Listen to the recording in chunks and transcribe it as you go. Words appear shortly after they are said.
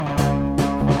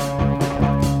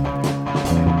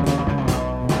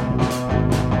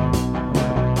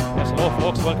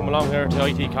Welcome along here to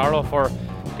IT Carlow for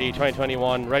the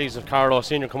 2021 Reddies of Carlow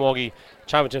Senior Camogie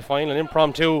Championship Final. An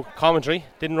impromptu commentary.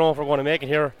 Didn't know if we're going to make it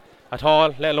here at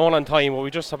all, let alone on time, but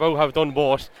we just about have done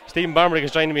both. Stephen Bambrick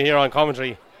is joining me here on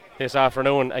commentary this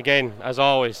afternoon again, as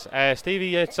always.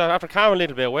 Stevie, it's after calming a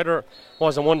little bit. Weather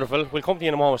wasn't wonderful. We'll come to you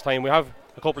in a moment's time. We have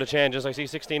a couple of changes. I see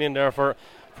 16 in there for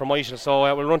Myshall,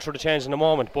 so we'll run through the changes in a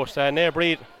moment. But Naomh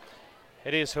Bríd,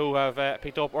 it is who have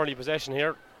picked up early possession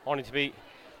here, only to be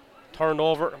turned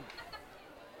over.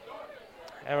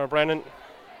 Emma Brennan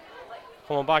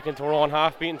coming back into her own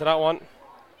half, beaten to that one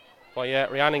by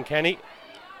Rhiannon Kenny,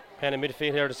 playing in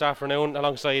midfield here this afternoon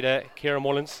alongside Ciara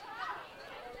Mullins.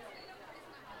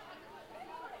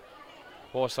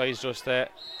 Both sides just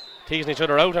teasing each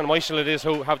other out, and Myshall it is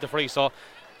who have the free. So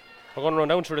we're going to run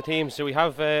down through the teams. So we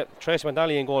have Tracy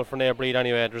McNally in goal for Naomh Bríd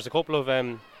anyway. There's a couple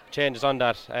of changes on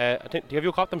that. Have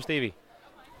you copped them, Stevie?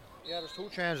 Yeah, there's two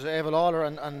changes. Ava Lawler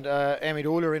and Amy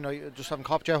Doyle are in. I just haven't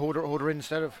copped yet who they're in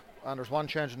instead of. And there's one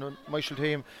change in the Myshall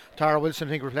team. Tara Wilson,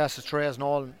 I think, replaces Therese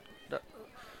Nolan.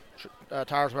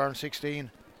 Tara's wearing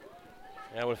 16.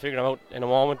 Yeah, we'll figure them out in a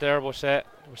moment there, but we'll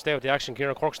stay with the action.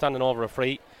 Ciara Cork standing over a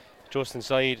free just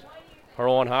inside her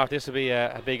own half. This will be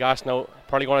a big ask now.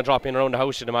 Probably going to drop in around the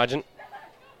house, you'd imagine.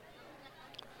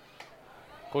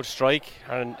 Good strike,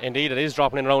 and indeed it is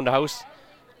dropping in around the house.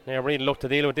 Naomh Bríd look to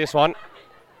deal with this one.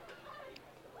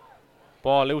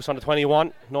 Ball loose on the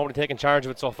 21. Nobody taking charge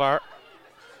of it so far.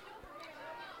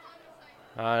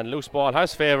 And loose ball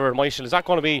has favoured Myshall. Is that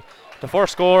going to be the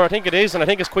first score? I think it is, and I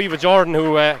think it's Caoimhe Jordan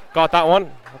who got that one.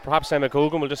 Or perhaps Emma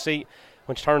Coogan. We'll just see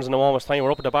when she turns in a moment's time.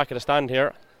 We're up at the back of the stand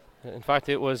here. In fact,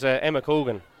 it was Emma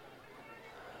Coogan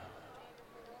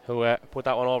who put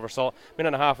that one over. So, minute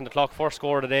and a half on the clock. First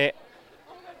score of the day.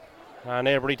 And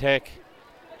Naomh Bríd take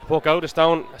the puck out. It's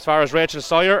down as far as Rachel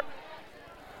Sawyer.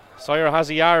 Sawyer has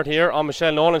a yard here on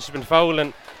Michelle Nolan. She's been fouled,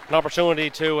 and an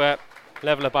opportunity to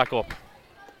level it back up.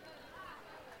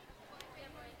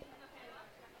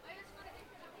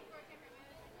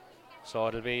 So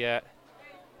it'll be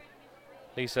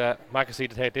Lisa Mackesy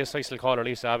to take this. I still call her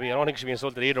Lisa Abbey. I don't think she'll be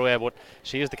insulted either way, but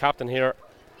she is the captain here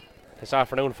this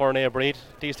afternoon for Naomh Bríd.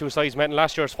 These two sides met in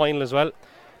last year's final as well,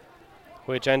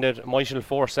 which ended Myshall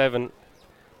 4-7,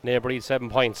 Naomh Bríd 7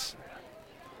 points.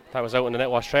 That was out in the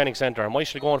Netwash Training Centre.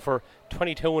 Myshall going for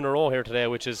 22 in a row here today,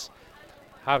 which is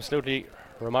absolutely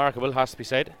remarkable, has to be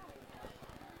said.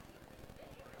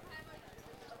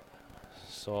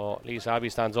 So Lisa Abbey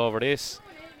stands over this.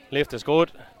 Lift is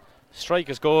good, strike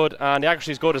is good, and the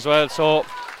accuracy is good as well. So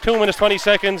 2 minutes 20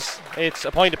 seconds. It's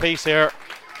a point apiece here.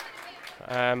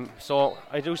 So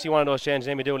I do see one of those changes.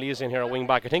 Amy Dooley is in here at wing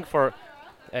back. I think for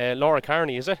Laura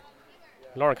Carney, is it?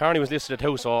 Laura Carney was listed at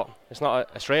 2, so it's not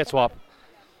a straight swap.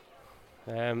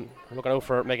 I'm looking out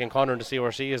for Megan Conner to see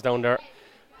where she is down there.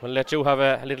 We'll let you have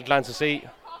a little glance to see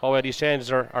how these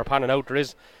changes are panning out. There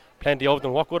is plenty of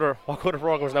them. What good are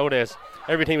programmes nowadays?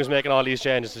 Every team is making all these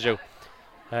changes to do.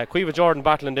 Caoimhe Jordan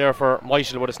battling there for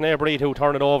Myshall, but it's Naomh Bríd who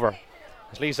turn it over.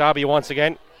 It's Lisa Abbey once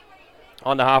again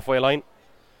on the halfway line.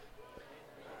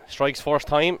 Strikes first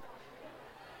time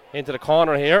into the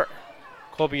corner here.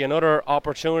 Could be another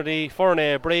opportunity for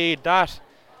Naomh Bríd. That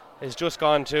is just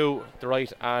gone to the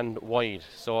right and wide.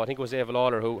 So I think it was Ava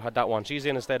Lawler who had that one. She's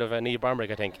in instead of Niamh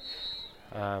Bambrick, I think.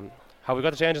 Have we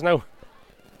got the changes now?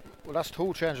 Well, that's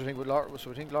two changes, I think, with Laura.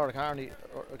 So I think Laura Carney,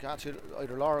 or I can't see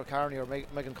either Laura Carney or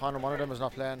Megan Conner. One of them is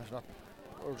not playing.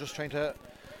 We're just trying to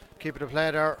keep it a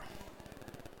play there.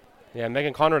 Yeah,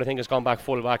 Megan Conner, I think, has gone back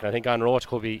full back, and I think Anne Roach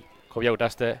could be out.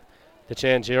 That's the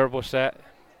change here. But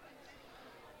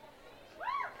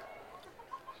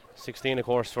 16, of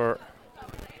course, for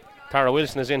Tara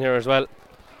Wilson is in here as well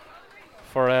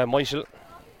for Myshall.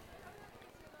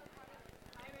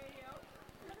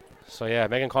 So yeah,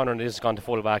 Megan Conner has gone to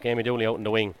full back. Amy Dooley out in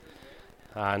the wing,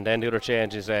 and then the other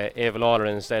change is Ava Lawler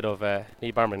instead of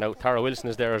Niamh Bambrick. Now Tara Wilson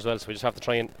is there as well, so we just have to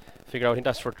try and figure out. I think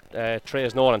that's for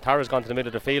Therese Nolan. Tara's gone to the middle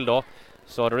of the field though,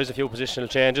 so there is a few positional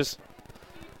changes.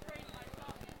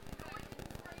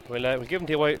 We'll give them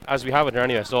to you as we have it there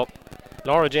anyway. So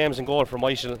Laura James in goal for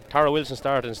Myshall. Tara Wilson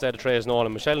started instead of Therese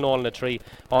Nolan. Michelle Nolan at 3,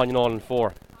 Anya Nolan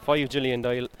 4, 5 Gillian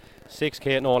Doyle, 6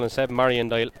 Kate Nolan, 7 Marion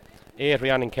Doyle, 8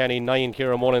 Rhiannon Kenny, 9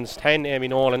 Ciara Mullins, 10 Amy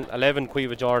Nolan, 11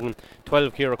 Caoimhe Jordan,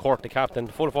 12 Ciara Cork the captain.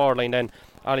 Full forward line then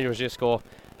Ali Rosisco,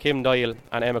 Kim Doyle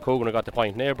and Emma Coogan got the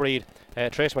point. Naomh Bríd,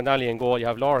 Trace McNally in goal. You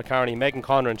have Laura Carney, Megan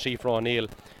Conner and Chief O'Neill,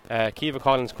 Kiva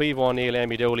Collins, Caoimhe O'Neill,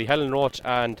 Amy Dooley, Helen Roach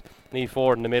and Niamh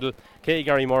Ford in the middle, Katie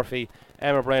Gary Murphy,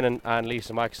 Emma Brennan and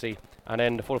Lisa Maxey And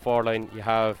then the full forward line, you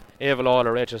have Ava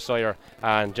Lawler, Rachel Sawyer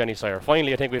and Jenny Sawyer.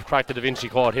 Finally, I think we've cracked the Da Vinci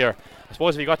Code here. I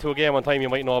suppose if you got to a game on time, you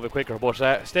might know a bit quicker.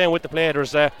 But staying with the play,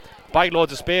 there's bag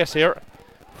loads of space here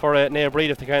for Naomh Bríd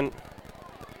if they can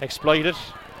exploit it.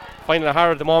 Finding it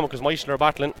hard at the moment because Myshall are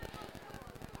battling,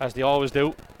 as they always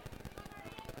do.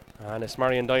 And it's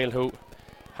Marion Doyle who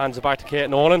hands it back to Kate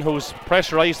Nolan, who's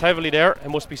pressurised heavily there, it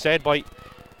must be said, by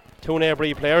two Naomh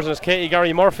Bríd players. And it's Katie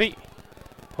Gary Murphy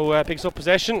who picks up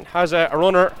possession, has a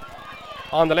runner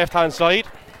on the left hand side.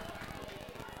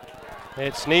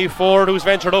 It's Naomh Ford who's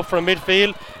ventured up from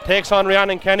midfield, takes on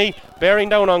Rhiannon Kenny, bearing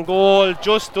down on goal,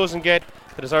 just doesn't get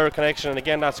the desired connection, and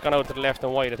again that's gone out to the left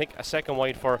and wide. I think a second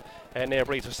wide for Naomh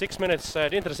Bríd. So 6 minutes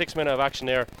into the 6 minute of action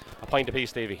there, a point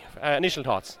apiece, Stevie. Initial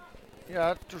thoughts?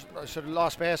 Yeah, I sort of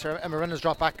lost space here. Emma Reynolds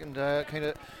dropped back and kind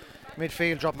of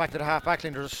midfield, dropped back to the half back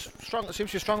line. There's strong, it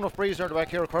seems to be strong enough breeze there the way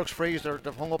Ciara Kirk's freeze.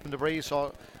 They've hung up in the breeze, so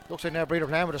it looks like Naomh Bríd are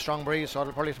playing with a strong breeze, so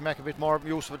they'll probably have to make a bit more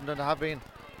use of it than they have been.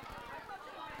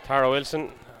 Tara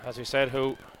Wilson, as we said,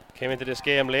 who came into this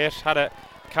game late, had a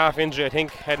calf injury I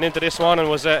think heading into this one and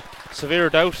was a severe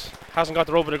doubt, hasn't got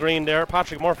the rub of the green there.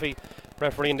 Patrick Murphy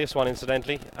refereeing this one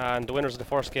incidentally, and the winners of the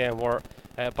first game were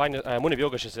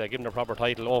Winnipeg, should say, given their proper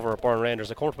title over Burn Rangers.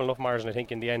 A comfortable enough margin I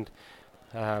think in the end.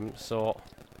 So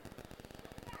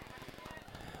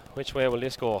which way will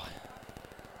this go?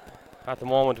 At the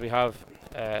moment we have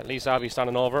Lisa Abbey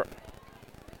standing over,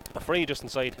 a free just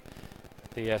inside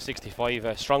the 65,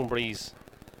 a strong breeze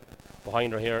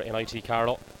behind her here in IT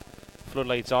Carlow.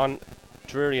 Floodlights on,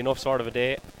 dreary enough sort of a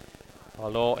day,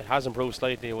 although it has improved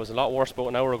slightly. It was a lot worse about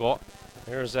an hour ago.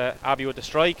 Here's Abbey with the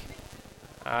strike,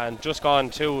 and just gone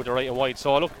to the right and wide.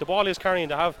 So look, the ball is carrying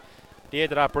to have the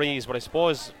aid of that breeze, but I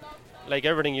suppose like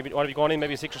everything, you want to be going in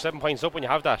maybe 6 or 7 points up when you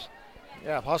have that.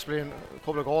 Yeah, possibly a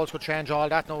couple of goals could change all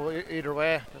that now either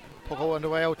way. Puck on the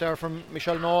way out there from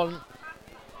Myshall Nolan.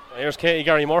 Here's Katie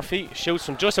Gary Murphy, shoots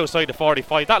from just outside the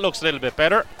 45. That looks a little bit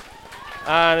better,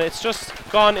 and it's just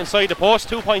gone inside the post.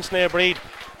 2 points Naomh Bríd,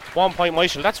 1 point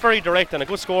Myshall. That's very direct and a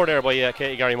good score there by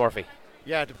Katie Gary Murphy.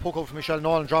 Yeah, the puck out from Myshall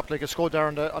Nolan dropped like a scud there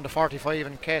on the 45,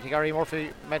 and Katie Gary Murphy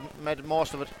made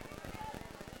most of it.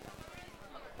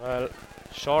 Well,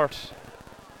 short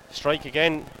strike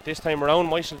again this time around.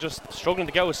 Myshall just struggling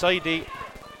to get outside the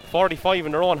 45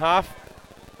 in their own half.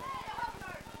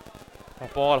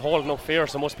 That ball holding up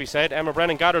fierce, it must be said. Emma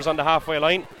Brennan gathers on the halfway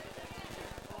line,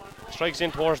 strikes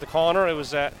in towards the corner. It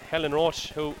was Helen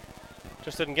Roach who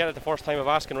just didn't get it the first time of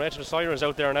asking. Rachel Sawyer is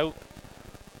out there now,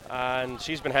 and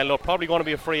she's been held up. Probably going to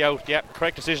be a free out. Yeah,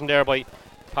 correct decision there by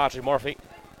Patrick Murphy.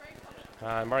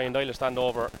 And Marion Doyle will stand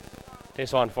over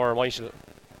this one for Myshall.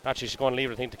 Actually, she's going to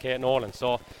leave it, I think, to Kate Nolan.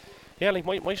 So, yeah, like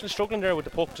Myshall struggling there with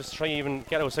the puck, just to try even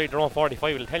get outside their own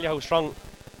 45. It'll tell you how strong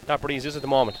that breeze is at the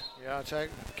moment. Yeah, I'd say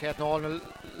Kate Nolan will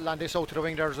land this out to the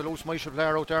wing. There's a loose Myshall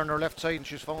player out there on her left side, and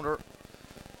she's found her.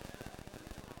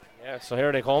 Yeah, so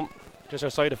here they come, just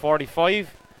outside the 45.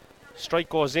 Strike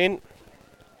goes in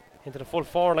into the full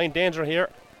forward line. Danger here.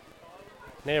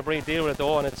 Naomh Bríd deal with it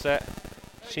though, and it's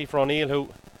Sheafra O'Neill who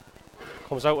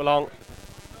comes out along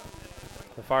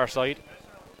the far side.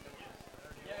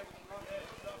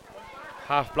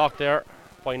 Half blocked there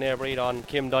by Naomh Bríd on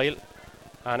Kim Doyle,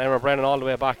 and Emma Brennan all the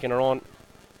way back in her own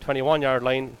 21 yard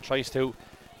line tries to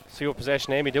see up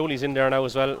possession. Amy Dooley's in there now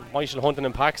as well. Myshall hunting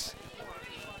in packs,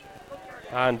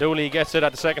 and Dooley gets it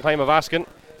at the second time of asking.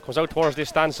 Comes out towards this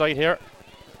stand side here.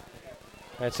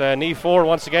 It's Naomh Ford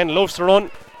once again, loves to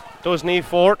run, does Naomh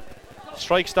Ford.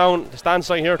 Strikes down the stand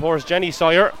side here towards Jenny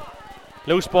Sawyer.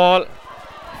 Loose ball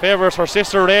favours her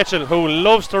sister Rachel, who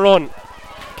loves to run.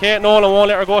 Kate Nolan won't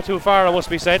let her go too far, it must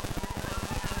be said.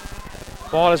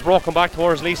 Ball is broken back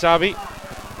towards Lisa Abbey,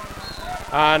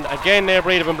 and again Naomh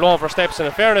Bríd have been blown for steps, and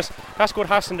in fairness that's good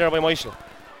hassling there by Myshall.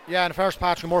 Yeah, and the first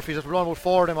Patrick Murphy's have blown about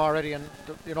 4 of them already, and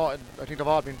I think they've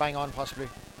all been bang on possibly.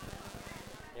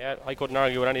 Yeah, I couldn't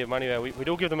argue with any of them anyway. We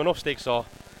do give them enough sticks, so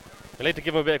we like to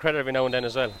give them a bit of credit every now and then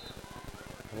as well.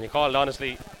 When you call it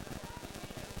honestly,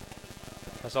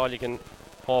 that's all you can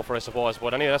hope for, I suppose.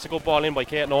 But anyway, that's a good ball in by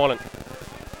Kate Nolan.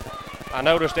 And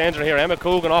now there's danger here. Emma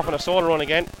Coogan off on a solo run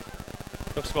again.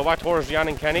 Looks to go back towards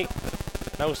Rhiannon Kenny.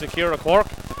 Now it's Ciara Cork.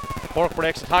 Cork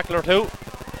breaks a tackle or two.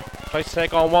 Tries to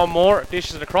take on one more.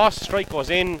 Dishes it across. Strike goes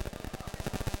in.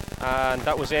 And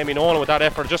that was Amy Nolan with that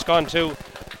effort. Just gone to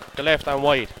the left and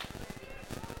wide.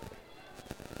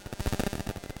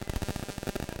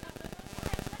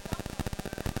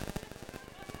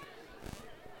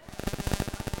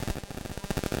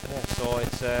 Yeah, so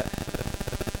it's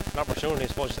an opportunity, I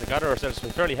suppose, to gather ourselves. It's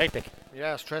been fairly hectic.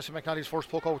 Yes, Tracy McNally's first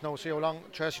puck out now. See how long.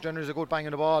 Tracy generally is a good bang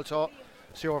in the ball, so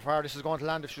see how far this is going to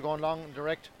land if she's going long and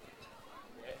direct.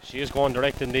 She is going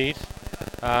direct indeed.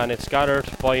 And it's gathered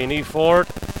by Naomh Ford,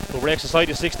 who breaks aside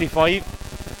to 65.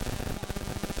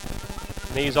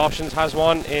 Naomh's options has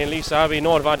one in Lisa Abbey,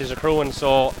 no advantage accruing,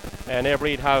 so Naomh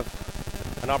Bríd have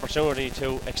an opportunity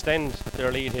to extend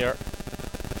their lead here.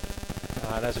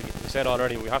 And as we said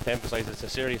already, we have to emphasise it's a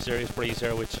serious breeze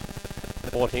here, which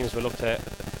both teams will look to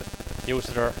use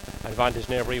to their advantage.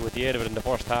 Naomh Bríd with the 8 of it in the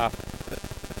first half.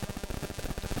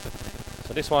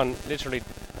 So this one literally,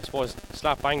 I suppose,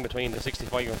 slap bang between the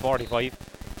 65 and 45.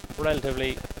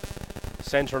 Relatively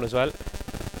central as well.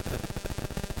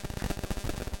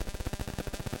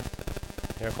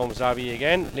 Here comes Abbey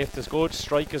again. Lift is good,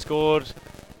 strike is good.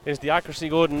 Is the accuracy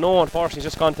good? No, unfortunately,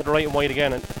 just gone to the right and wide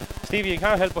again. And Stevie, you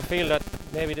can't help but feel that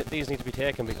maybe these need to be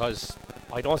taken, because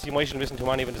I don't see Myshall missing too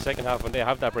many in the second half when they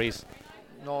have that breeze.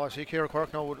 No, I see Ciara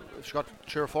Quirk now. If she got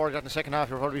 3 or 4 of that in the second half,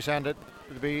 you're probably saying that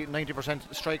it'll be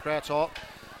 90% strike rate. So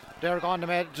they're gone to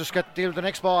med. Just deal with the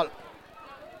next ball.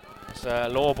 It's a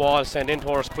low ball sent in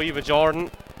towards Caoimhe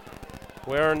Jordan.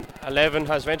 Wearing 11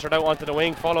 has ventured out onto the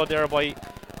wing, followed there by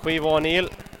Caoimhe O'Neill.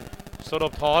 Stood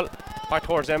up tall. Back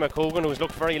towards Emma Coogan, who's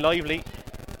looked very lively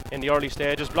in the early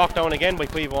stages. Blocked down again by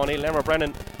Caoimhe O'Neill. Emma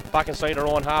Brennan back inside her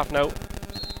own half now.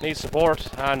 Needs support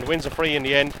and wins a free in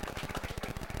the end.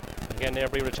 Again, Naomh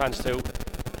Bríd with a chance to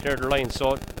clear the line.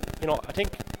 So, I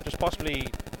think there's possibly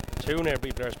 2 Naomh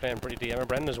Bríd players playing pretty deep. Emma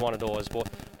Brennan is one of those, but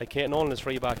like Kate Nolan is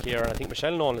free back here, and I think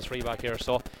Myshall Nolan is free back here.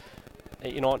 So,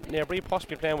 Naomh Bríd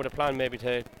possibly playing with a plan maybe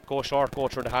to go short, go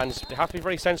through the hands. They have to be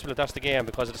very sensible if that's the game,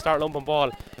 because if they start lumping ball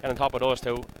and on top of those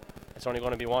 2, it's only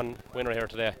going to be one winner here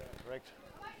today. Correct.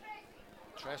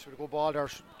 Trace with a good ball there,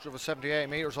 drove 78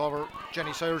 metres over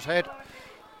Jenny Sawyer's head.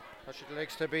 Has she the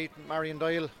legs to beat Marion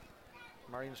Doyle.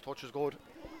 Marion's touch is good.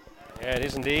 Yeah, it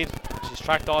is indeed. She's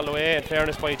tracked all the way, in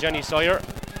fairness, by Jenny Sawyer.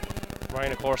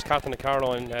 Marion, of course, captain of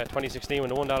Carlow in 2016 when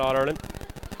they won that All-Ireland.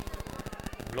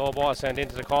 Low ball sent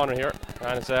into the corner here,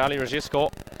 and it's Ali Rajisco.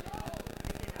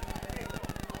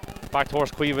 Back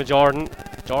towards Caoimhe Jordan.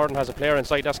 Jordan has a player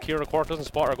inside, that's Ciara Quirk, doesn't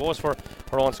spot her, goes for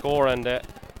her own score, and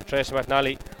Tracy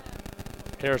McNally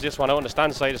clears this one out on the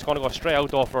stand side. It's going to go straight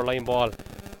out though for a line ball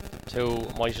to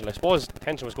Myshall. I suppose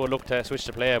tension was good, look to switch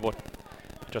the play, but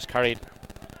just carried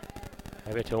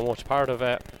a bit too much. Part of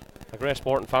a great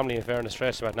sporting family, in fairness,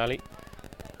 Tracy McNally.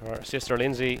 Her sister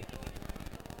Lindsay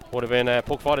would have been a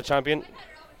Puck Fada champion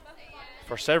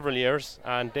for several years,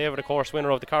 and David, of course, winner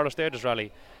of the Carlow Stages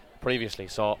Rally previously,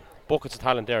 so buckets of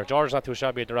talent there. George's not too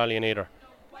shabby at the rallying either.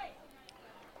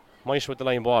 Myshall with the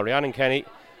line ball. Rhiannon Kenny,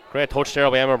 great touch there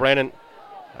by Emma Brennan,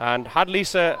 and had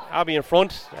Lisa Abbey in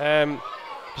front.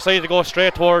 Decided to go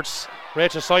straight towards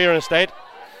Rachel Sawyer instead.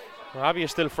 Abbey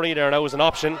is still free there now as an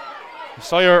option.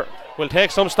 Sawyer will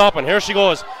take some stopping. Here she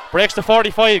goes. Breaks the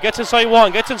 45. Gets inside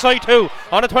 1. Gets inside 2.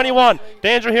 On the 21.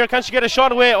 Danger here. Can she get a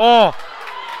shot away? Oh.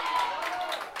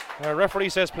 Referee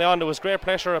says play on. There was great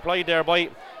pressure applied there by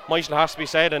Myshall, has to be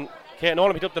said. And Kate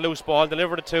Nolan picked up the loose ball.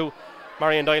 Delivered it to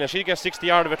Marion Doyle. She gets 60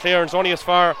 yards of a clearance. Only as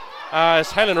far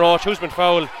as Helen Roach, who's been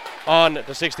fouled on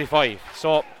the 65.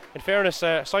 So, in fairness,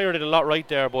 Sawyer did a lot right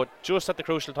there. But just at the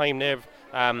crucial time,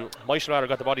 Myshall rather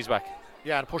got the bodies back.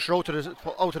 Yeah, and pushed her out to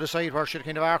the side where she had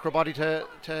kind of arc her body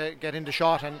to get in the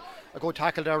shot, and a good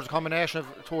tackle there was a combination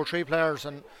of 2 or 3 players,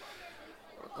 and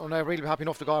I'm really happy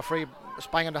enough to go free.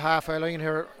 Spang on the halfway line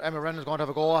here. Emma Brennan's going to have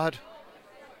a go ahead.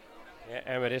 Yeah,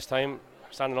 Emma this time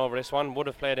standing over this one. Would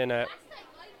have played in a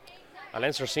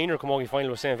Leinster Senior Camogie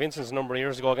final with St Vincent's a number of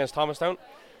years ago against Thomastown.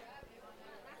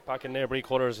 Back in Naomh Bríd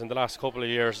colours in the last couple of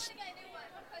years.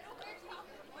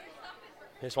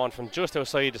 This one from just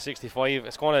outside the 65.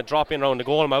 It's going to drop in around the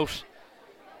goal mouth.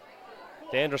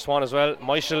 Dangerous one as well.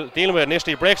 Myshall dealing with it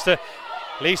initially. Breaks to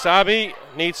Lisa Abbey.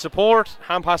 Needs support.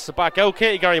 Hand passes it back out.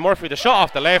 Katie Gary Murphy, the shot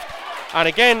off the left. And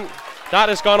again, that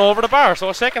has gone over the bar. So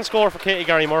a second score for Katie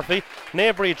Gary Murphy.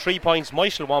 Naomh Bríd 3 points.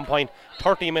 Myshall 1 point.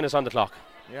 13 minutes on the clock.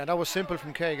 Yeah, that was simple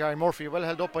from Katie Gary Murphy. Well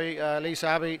held up by Lisa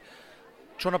Abbey.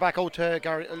 Trying it back out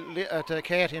to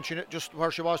Katie, and she just where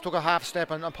she was took a half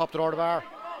step and popped it over the bar.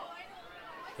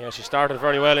 Yeah, she started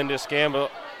very well in this game, but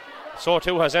so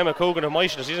too has Emma Coogan of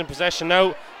Myshall. She's in possession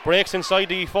now. Breaks inside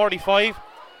the 45.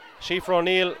 Sheafra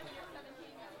O'Neill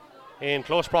in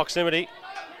close proximity.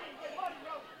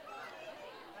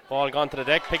 Ball gone to the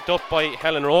deck, picked up by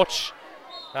Helen Roach,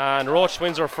 and Roach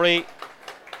wins her free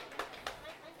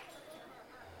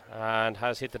and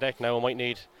has hit the deck now. Might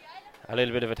need a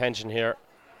little bit of attention here.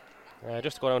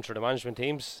 Just to go down through the management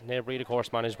teams. Naomh Bríd, of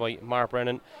course, managed by Mark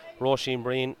Brennan, Roisin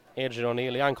Breen, Adrian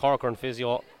O'Neill, Leanne Corcoran,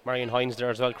 physio, Marion Hines there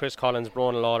as well, Chris Collins,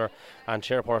 Bronagh Lawler, and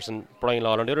chairperson Brian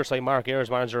Lawler. On the other side, Mark Ayres,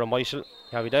 manager of Myshall.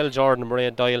 You have Edel Jordan,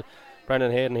 Mairead Doyle,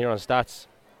 Brendan Hayden here on stats.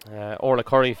 Orla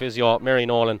Curry, physio, Mary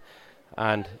Nolan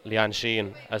and Leanne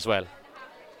Sheehan as well.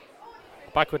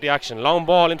 Back with the action. Long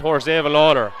ball in towards Ava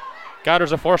Lawler.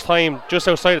 Gathers the first time just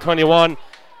outside of 21.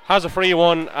 Has a free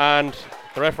one, and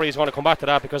the referee is going to come back to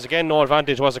that because again no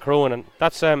advantage was accruing, and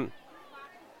that's in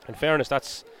fairness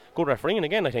that's good refereeing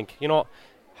again. I think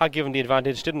had given the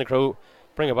advantage, didn't accrue,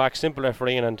 bring it back, simple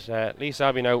refereeing, and Lisa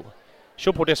Abbey now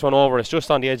should put this one over. It's just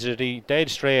on the edge of the dead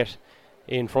straight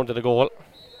in front of the goal.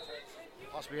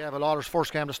 Possibly Ava Lawler's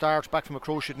first game to start, back from a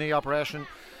cruciate knee operation.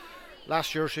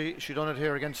 Last year she done it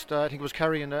here against I think it was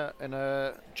Kerry in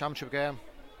a championship game.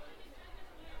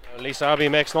 Lisa Abbey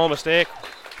makes no mistake.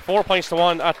 4 points to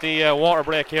 1 at the water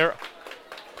break here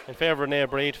in favour of Naomh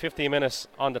Bríd. 15 minutes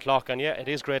on the clock, and yeah, it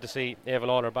is great to see Ava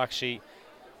Lawler back. She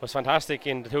was fantastic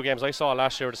in the 2 games I saw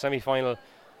last year, the semi-final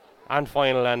and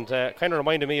final, and kind of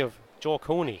reminded me of Joe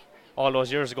Cooney all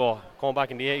those years ago, going back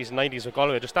in the 80s and 90s with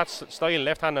Galway. Just that style,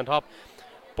 left hand on top.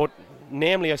 But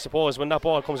namely, I suppose, when that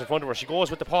ball comes in front of her, she goes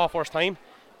with the paw first time.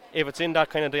 If it's in that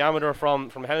kind of diameter from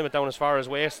helmet down as far as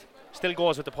waist, still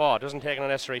goes with the paw, doesn't take an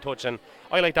unnecessary touch. And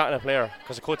I like that in a player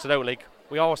because it cuts it out. Like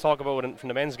we always talk about it from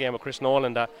the men's game with Chris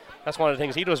Nolan, that's one of the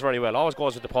things he does very well, always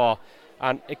goes with the paw,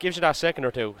 and it gives you that second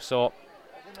or two. So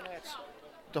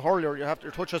the hurler, your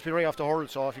touch has to be right off the hurl,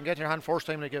 so if you can get your hand first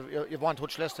time, like you've one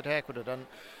touch less to take with it, and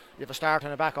you have a start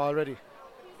and a back already.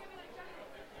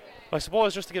 I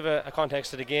suppose just to give a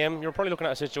context to the game, you're probably looking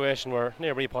at a situation where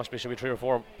Naomh Bríd possibly should be 3 or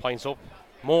 4 points up,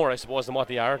 more I suppose than what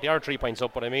they are. They are 3 points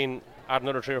up, but I mean add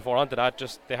another 3 or 4 onto that,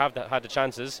 just they have had the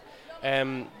chances.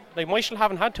 Like Myshall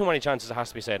haven't had too many chances, it has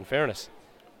to be said, in fairness.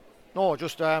 No,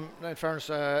 just in fairness,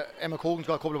 Emma Coogan's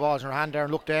got a couple of balls in her hand there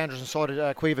and looked dangerous, and so did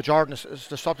Quiva Jordan. Is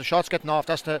to stop the shots getting off.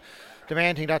 That's the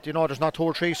main thing, that there's not 2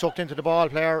 or 3 sucked into the ball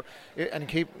player,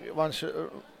 and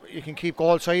you can keep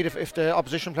goal side if the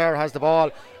opposition player has the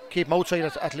ball. Keep them outside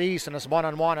at least, and it's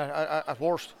 1-on-1 at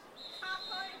worst.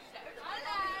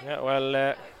 Yeah,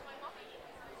 well,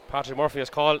 Patrick Murphy has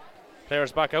called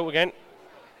players back out again.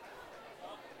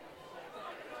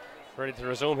 Ready to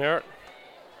resume here.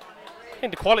 I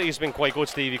think the quality has been quite good,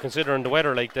 Stevie, considering the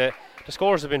weather. Like the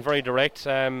scores have been very direct.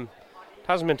 It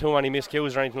hasn't been too many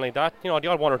miscues or anything like that. The odd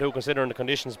 1 or 2 considering the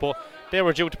conditions, but they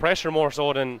were due to pressure more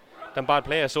so than bad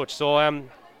play as such. So a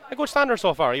good standard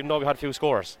so far, even though we had a few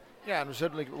scores. Yeah, and we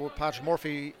said, like, with Patrick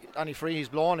Murphy, any free he's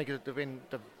blown, like, they've been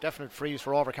the definite frees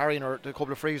for overcarrying, or the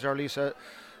couple of frees there Lisa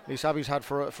Abbey's had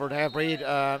for Naomh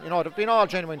Bríd. They've been all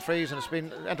genuine frees, and it's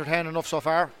been entertaining enough so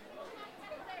far.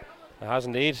 It has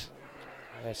indeed.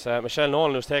 It's Michelle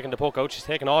Nolan who's taking the puck out. She's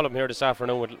taken all of them here this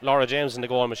afternoon with Laura James in the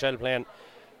goal. Michelle playing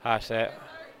at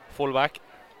full back.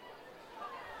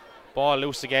 Ball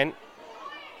loose again.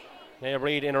 Naomh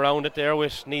Bríd in around it there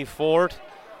with Niamh Ford.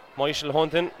 Myshall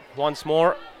hunting once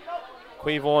more.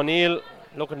 Quiva O'Neill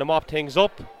looking to mop things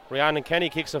up. Rhiannon Kenny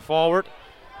kicks it forward,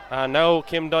 and now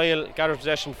Kim Doyle gathers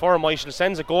possession for Myshall,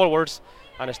 sends it goalwards,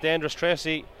 and it's dangerous.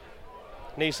 Tracy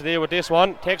needs to deal with this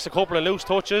one, takes a couple of loose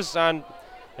touches, and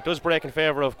it does break in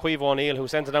favour of Quiva O'Neill, who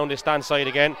sends it down this stand side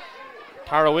again.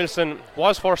 Tara Wilson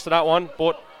was first to that one,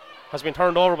 but has been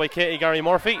turned over by Katie Gary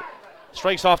Murphy.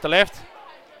 Strikes off the left,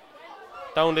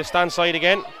 down this stand side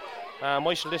again.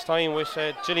 Myshall this time with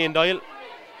Gillian Doyle,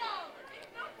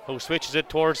 who switches it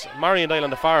towards Marion Doyle on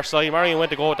the far side. Marion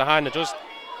went to go with the hand, it just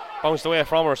bounced away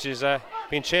from her. She's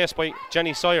being chased by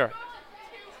Jenny Sawyer.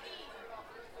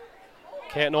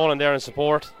 Kate Nolan there in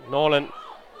support. Nolan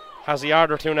has a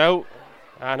yard or two now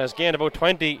and has gained about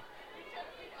 20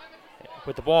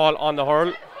 with the ball on the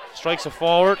hurl. Strikes it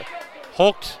forward,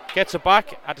 hooked, gets it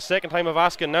back at the second time of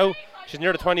asking now. She's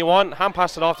near the 21, hand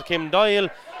passed it off to Kim Doyle.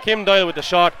 Kim Doyle with the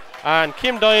shot, and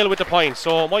Kim Doyle with the point.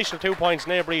 So Myshall 2 points,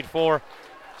 Naomh Bríd 4,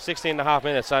 16.5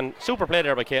 minutes, and super play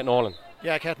there by Kate Nolan.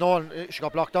 Yeah, Kate Nolan, she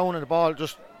got blocked down and the ball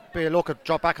just be a look at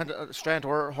drop back and straight to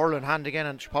her hurling hand again,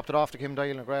 and she popped it off to Kim Doyle,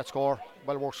 and a great score,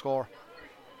 well worked score.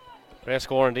 Great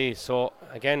score indeed. So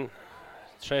again,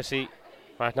 Tracy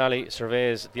McNally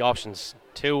surveys the options.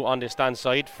 2 on the stand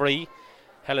side, free.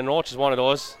 Helen Roach is one of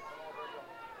those.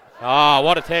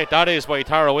 What a take that is by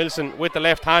Tara Wilson with the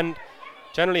left hand.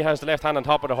 Generally has the left hand on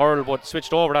top of the hurl, but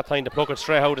switched over that time to pluck it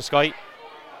straight out of the sky.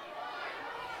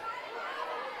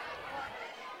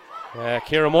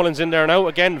 Ciara Mullins in there now.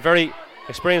 Again, very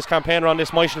experienced campaigner on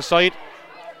this Myshall side.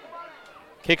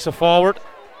 Kicks it forward.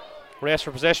 Race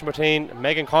for possession between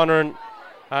Megan Conneran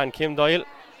and Kim Doyle.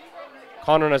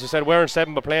 Conneran, as I said, wearing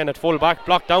 7 but playing at full back.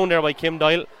 Blocked down there by Kim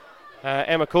Doyle.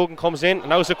 Emma Coogan comes in, and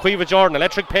now it's a Quiva Jordan.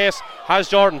 Electric pace has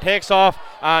Jordan, takes off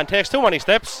and takes too many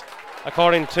steps,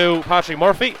 according to Patrick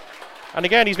Murphy. And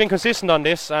again, he's been consistent on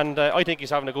this, and I think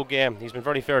he's having a good game. He's been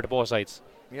very fair to both sides.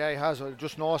 Yeah, he has. I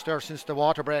just noticed there since the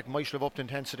water break, Myshall have upped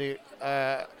intensity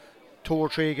 2 or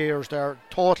 3 gears there.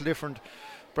 Total different.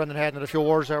 Brendan had a few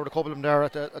words there with a couple of them there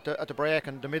at the break,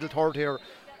 and the middle third here,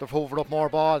 they've hovered up more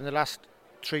ball in the last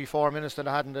 3-4 minutes than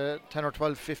they had in the 10 or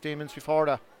 12, 15 minutes before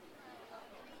that.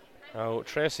 Now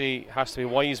Tracy has to be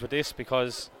wise with this,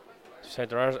 because she said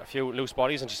there are a few loose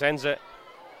bodies, and she sends it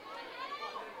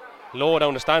low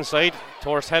down the stand side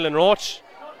towards Helen Roach,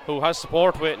 who has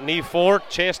support with Naomh Ford,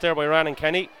 chased there by Rhiannon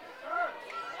Kenny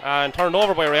and turned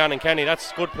over by Rhiannon Kenny.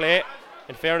 That's good play,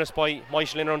 in fairness, by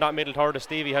Myshall in around that middle third, as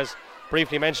Stevie has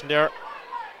briefly mentioned there.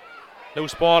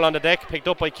 Loose ball on the deck, picked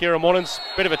up by Ciara Mullins.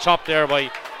 Bit of a chop there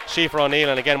by Schieffer O'Neill,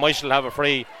 and again Myshall have a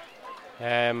free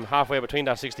halfway between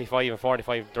that 65 and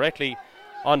 45, directly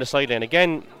on the sideline.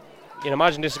 Again, you can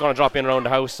imagine this is going to drop in around the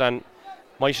house, and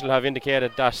Myshall have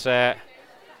indicated that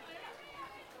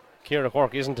Ciara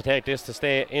Quirk isn't to take this to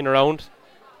stay in around,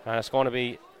 and it's going to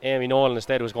be Amy Nolan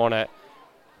instead who's going to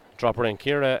drop her in.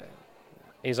 Ciara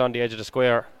is on the edge of the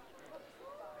square,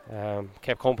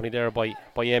 kept company there by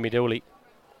Amy Dooley.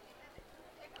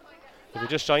 If you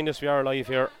just joined us, we are live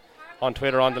here on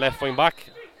Twitter on the left wing back.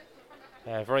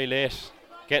 Very late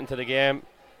getting to the game.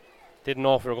 Didn't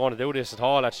know if we were going to do this at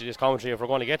all, actually, this commentary, if we're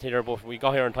going to get here, but we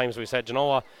got here in time, so we said, you know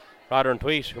what, rather than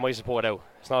tweet, we might as well put it out.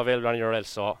 It's not available anywhere else,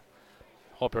 so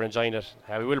hope you're enjoying it.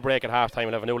 We will break at half time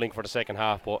and have a new link for the second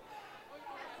half, but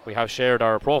we have shared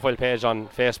our profile page on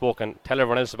Facebook, and tell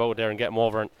everyone else about it there and get them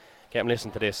over and get them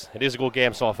listening to this. It is a good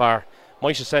game so far.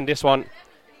 Mike should send this one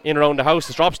in around the house.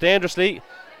 It drops dangerously.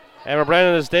 Emma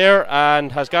Brennan is there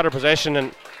and has got her possession,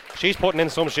 and she's putting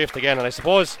in some shift again. And I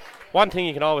suppose one thing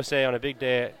you can always say on a big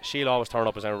day, she'll always turn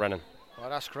up, as Emma Brennan. Well,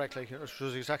 that's correct. Like, it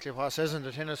was exactly what it says in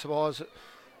the tin, I suppose.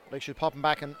 Like, she's popping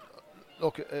back, and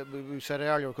look, we said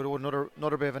earlier, we could have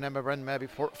another bit of an Emma Brennan maybe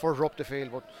further up the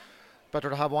field, but better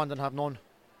to have one than have none.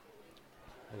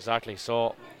 Exactly.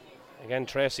 So again,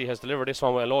 Tracy has delivered this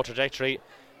one with a low trajectory.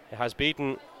 It has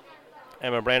beaten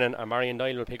Emma Brennan, and Marion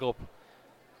Doyle will pick up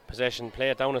possession, play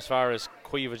it down as far as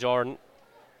Cueva Jordan.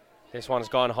 This one's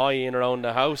gone high in around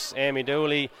the house. Amy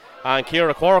Dooley and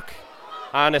Ciara Quirk,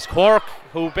 and it's Quirk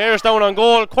who bears down on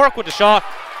goal. Quirk with the shot,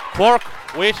 Quirk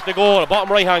with the goal,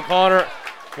 bottom right hand corner.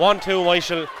 1-2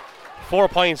 Myshall, 4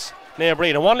 points Naomh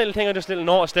Bríd. And one little thing I just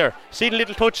noticed there, see the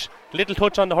little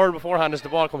touch on the hurl beforehand as the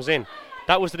ball comes in.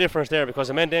 That was the difference there, because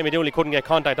it meant Amy Dooley couldn't get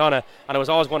contact on it, and it was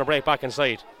always going to break back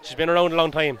inside. She's been around a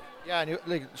long time. Yeah, and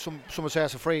like some would say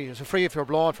it's a free. It's a free if you're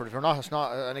blown for it. If you're not, it's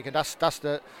not. And again, that's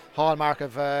the hallmark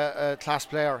of a class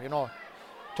player. You know,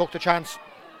 took the chance,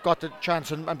 got the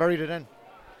chance, and buried it in.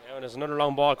 Yeah, and there's another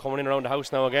long ball coming in around the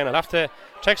house now again. I'll have to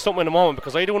check something in a moment,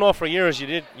 because I do know for years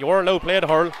you were allowed to play the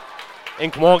hurl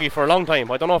in Camogie for a long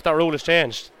time. I don't know if that rule has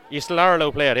changed. You still are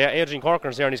allowed to play it. Yeah, Adrian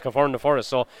Corcoran's there and he's confirmed it for us.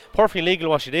 So perfectly legal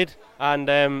what she did, and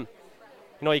you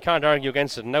know, you can't argue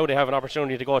against it. And now they have an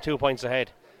opportunity to go 2 points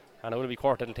ahead, and it will be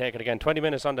Cork that'll take it again. 20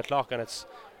 minutes on the clock, and it's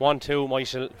 1-2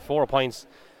 Myshall, 4 points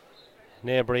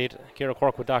Naomh Bríd. Ciara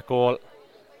Quirk with that goal,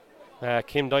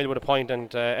 Kim Doyle with a point,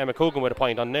 and Emma Coogan with a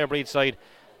point. On Naomh Bríd's side,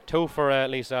 2 for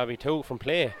Lisa Abbey, 2 from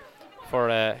play for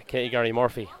Katie Gary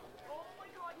Murphy.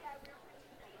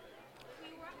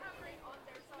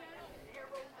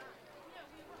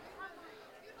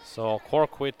 So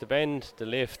Cork with the bend, the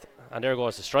lift, and there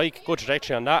goes the strike. Good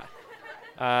trajectory on that.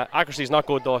 Accuracy is not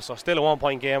good though, so still a 1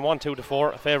 point game,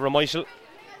 1-2 in favour of Myshall.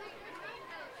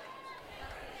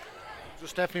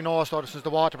 Just definitely noticed though, since the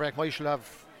water break, Myshall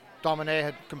have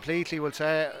dominated completely. I'd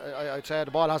say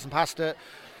the ball hasn't passed the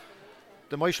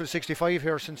Myshall 65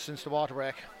 here since the water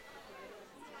break.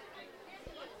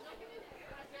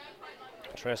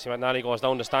 Tracy McNally goes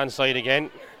down the stand side again.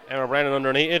 Emma Brennan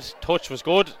underneath it. Touch was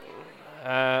good.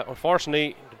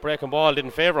 Unfortunately, the breaking ball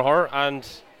didn't favour her, and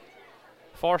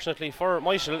fortunately for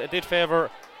Myshall, it did favour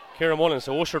Ciara Mullins.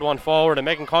 So ushered one forward, and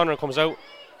Megan Conner comes out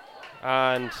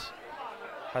and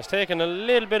has taken a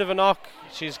little bit of a knock.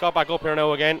 She's got back up here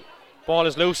now again. Ball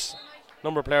is loose.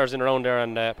 Number of players in around there,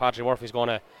 and Patrick Murphy's going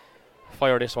to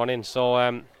fire this one in. So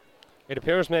it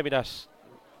appears maybe that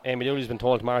Amy Dooley's been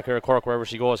told to mark her Cork wherever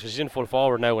she goes, because she's in full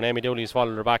forward now, and Amy Dooley's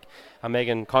followed her back, and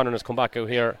Megan Conner has come back out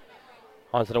here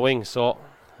onto the wing. So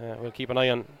we'll keep an eye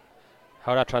on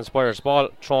how that transpires. Ball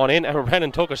thrown in, and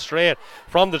Brennan took it straight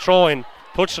from the throw-in,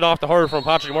 touched it off the hurl from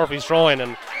Patrick Murphy's throw-in,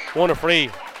 and won a free.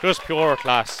 Just pure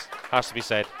class, has to be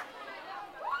said.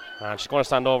 And she's going to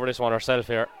stand over this one herself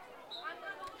here.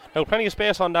 Now plenty of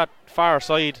space on that far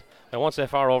side. I won't say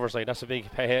far overside, that's a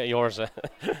big pay of yours.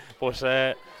 But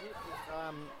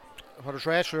for the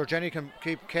stretch where Jenny can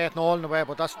keep Kate Nolan away,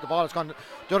 but the ball has gone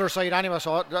the other side anyway,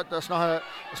 so that's not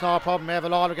a problem. Eva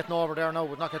Lawler getting over there now,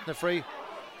 but not getting it free.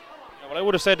 Well, I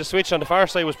would have said the switch on the far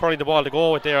side was probably the ball to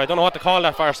go with there. I don't know what to call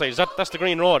that far side. That's the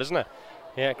Green Road, isn't it?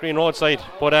 Yeah, Green Road side.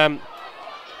 But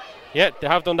yeah, they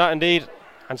have done that indeed,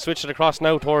 and switched it across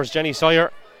now towards Jenny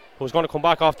Sawyer, who's going to come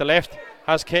back off the left.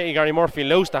 Has Katie Gary Murphy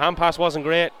loose. The hand pass wasn't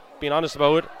great, being honest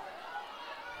about it.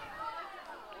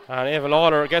 And Ava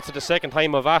Lawler gets it the second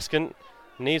time of asking.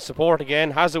 Needs support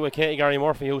again. Has it with Katie Gary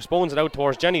Murphy, who spoons it out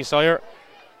towards Jenny Sawyer.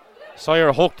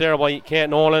 Sawyer hooked there by Kate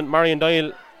Nolan. Marion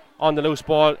Doyle on the loose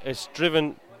ball. It's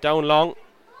driven down long,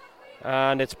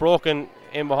 and it's broken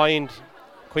in behind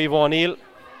Caoimhe O'Neill.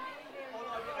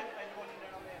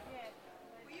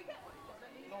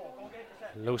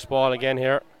 Loose ball again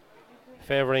here,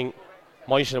 favouring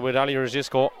Myshall with Ali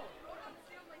Rajisco.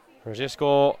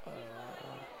 Rajisco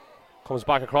comes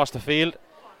back across the field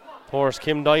towards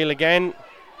Kim Doyle again.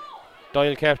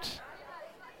 Doyle kept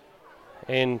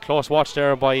in close watch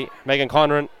there by Megan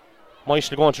Conran.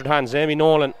 Myshall going through the hands. Amy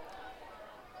Nolan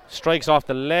strikes off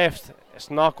the left. It's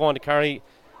not going to carry.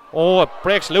 Oh, it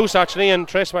breaks loose actually, and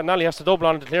Tracy McNally has to double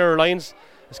on it to clear her lines.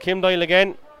 It's Kim Doyle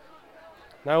again.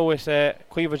 Now with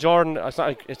Caoimhe Jordan, it's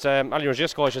Ali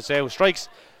Rajisco, I should say, who strikes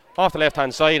off the left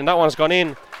hand side, and that one's gone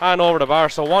in and over the bar.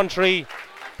 So 1-3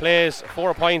 plays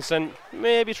 4 points, and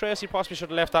maybe Tracy possibly should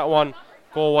have left that one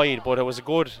go wide, but it was a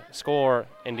good score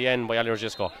in the end by Ali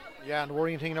Rajisco. Yeah, and the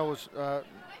worrying thing now is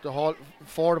the whole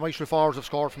 4 of the Myshall forwards have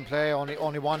scored from play,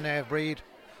 only one Naomh Bríd.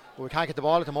 But we can't get the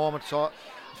ball at the moment, so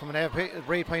from a Naomh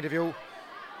Bríd point of view.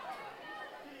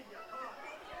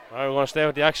 Right, we're going to stay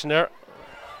with the action there.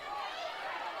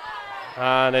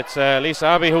 And it's Lisa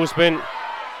Abbey who's been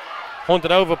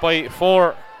hunted over by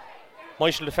 4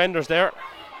 Myshall defenders there.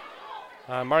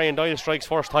 Marion Doyle strikes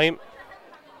first time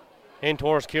in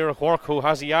towards Ciara Quirk, who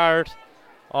has a yard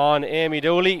on Amy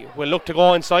Dooley. Will look to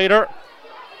go inside her.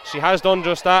 She has done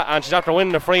just that, and she's after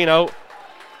winning the free now.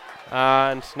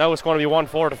 And now it's going to be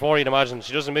 1-4 you'd imagine.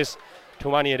 She doesn't miss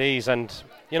too many of these. And,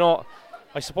 you know,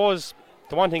 I suppose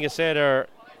the one thing you say there,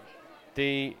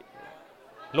 the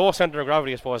low centre of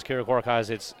gravity, I suppose, Ciara Quirk has,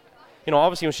 it's, you know,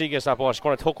 obviously when she gets that ball, she's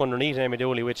going to tuck underneath Amy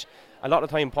Dooley, which a lot of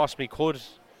the time possibly could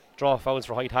draw fouls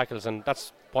for high tackles, and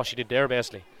that's what she did there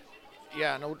basically.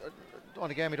 Yeah, no,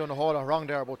 on again we done a whole lot wrong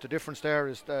there, but the difference there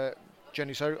is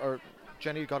Jenny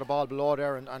got a ball below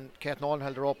there, and Kate Nolan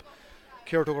held her up.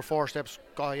 Ciara took her 4 steps,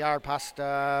 got a yard past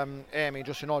Amy,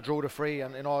 just, you know, drew the free,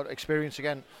 and, you know, experience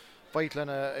again vital in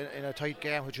a tight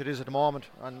game, which it is at the moment,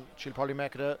 and she'll probably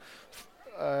make it a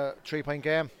 3-point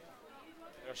game.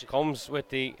 There she comes with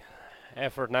the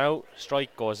effort now.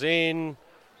 Strike goes in,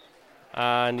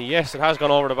 and yes, it has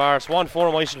gone over the bar. It's 1-4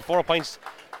 Myshall, 4 points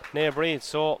Naomh Bríd.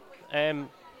 So Naomh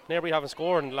Bríd haven't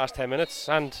scored in the last 10 minutes,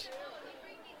 and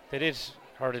they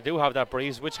do have that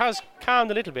breeze, which has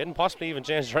calmed a little bit and possibly even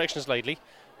changed direction slightly.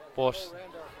 But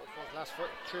the last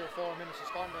 3 or 4 minutes has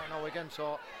gone there now again.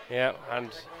 So yeah, and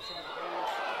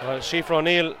well, Shifra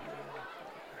O'Neill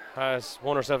has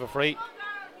won herself a free.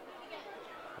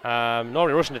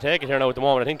 Nobody rushing to take it here now at the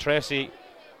moment. I think Tracy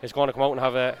is going to come out and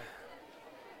have a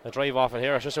drive off it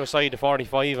here. It's just outside the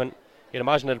 45, and you'd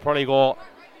imagine it'll probably go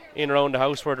in around the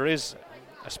house where there is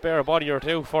a spare body or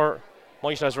two for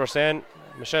Myshall, as we're saying.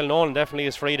 Michelle Nolan definitely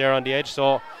is free there on the edge,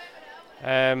 so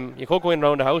you could go in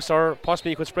around the house, or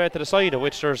possibly you could spread to the side, of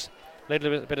which there's a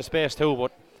little bit of space too,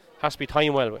 but has to be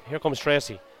timed well. Here comes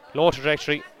Tracy, low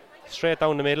trajectory, straight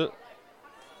down the middle.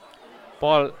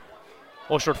 Ball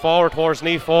ushered forward towards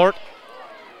Niamh Ford.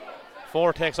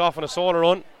 Ford takes off on a solo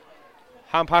run.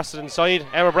 Hand passes inside.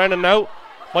 Emma Brennan now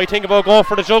might think about going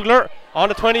for the juggler on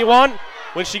the 21.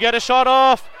 Will she get a shot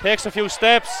off? Takes a few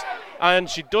steps, and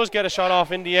she does get a shot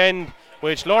off in the end,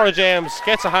 which Laura James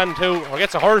gets a hand to, or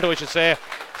gets a hurl to, I should say.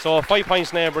 So 5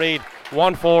 points Naomh Bríd,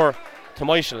 1-4 to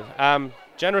Myshall.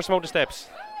 Generous amount of steps.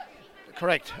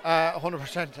 Correct,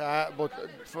 100%. But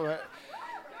for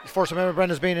first time Emma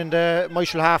Brennan's been in the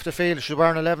Myshall half the field. She's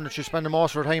wearing 11, and she's spending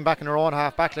most of her time back in her own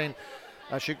half back line.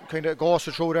 She kind of goes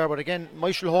through there, but again,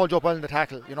 Myshall holds up well in the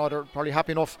tackle. You know, they're probably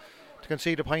happy enough to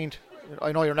concede a point.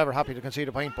 I know you're never happy to concede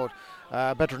a point, but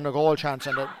better than a goal chance.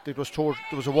 And there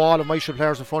was a wall of Myshall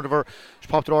players in front of her. She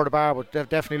popped it over the bar, but they're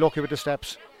definitely lucky with the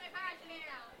steps.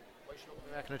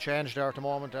 Myshall making a change there at the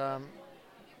moment.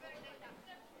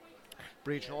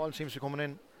 Bríd Nolan seems to be coming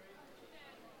in.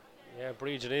 Yeah,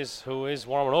 Bríd it is, who is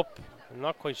warming up. I'm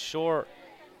not quite sure.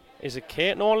 Is it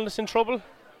Kate Nolan that's in trouble?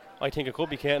 I think it could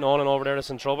be Kate Nolan over there that's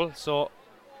in trouble. So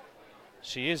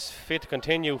she is fit to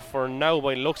continue for now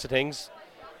by the looks of things.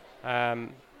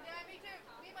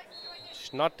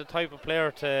 She's not the type of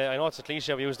player to, I know it's a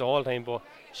cliche I've used the whole time, but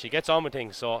she gets on with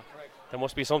things, so there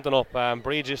must be something up.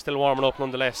 Bríd is still warming up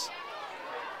nonetheless.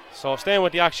 So staying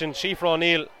with the action, Shifra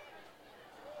O'Neill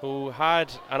who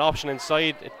had an option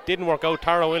inside. It didn't work out.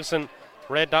 Tara Wilson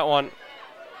read that one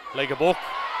like a book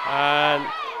and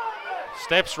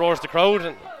steps, roars the crowd.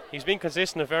 And he's been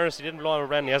consistent in fairness. He didn't blow on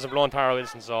Brennan. He hasn't blown Tara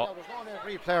Wilson. So there's no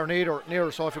every player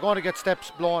near. So if you're going to get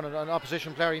steps blown at an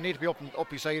opposition player, you need to be up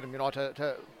beside him,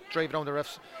 to drive down the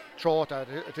ref's throat that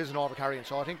it isn't overcarrying.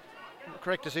 So I think the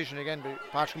correct decision again by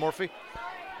Patrick Murphy.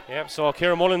 Yep, so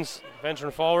Ciara Mullins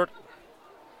venturing forward.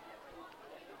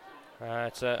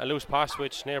 It's a loose pass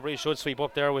which Naomh Bríd should sweep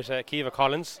up there with Kiva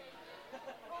Collins.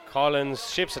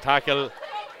 Collins ships a tackle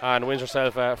and wins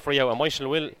herself free out. And Myshall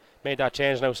will make that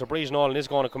change now. So Bríd Nolan is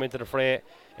going to come into the fray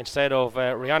instead of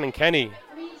Rhiannon Kenny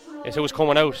is who's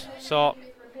coming out. So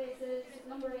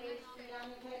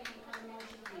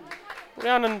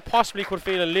Rhiannon possibly could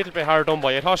feel a little bit hard done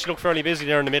by. I thought she looked fairly busy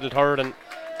there in the middle third, and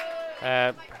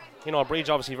Bríd's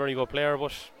obviously a very good player,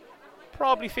 but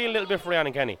probably feel a little bit for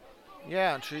Rhiannon Kenny.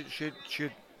 Yeah, and she'd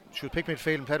pick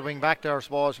midfield and play the wing back there, I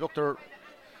suppose. Look, the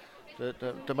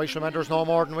Myshall mentors know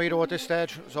more than we do at this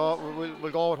stage, so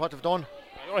we'll go with what they've done.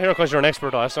 I don't hear because you're an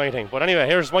expert, that's the only thing. But anyway,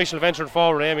 here's Myshall venturing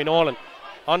forward. Amy Nolan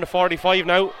on the 45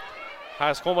 now.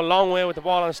 Has come a long way with the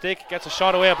ball on stick. Gets a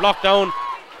shot away, blocked down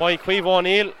by Caoimhe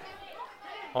O'Neill.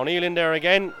 O'Neill in there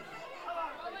again.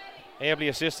 Ably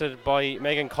assisted by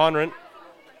Megan Conran.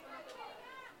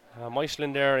 Myshall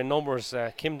in there in numbers.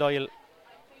 Kim Doyle,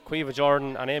 Caoimhe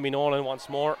Jordan and Amy Nolan once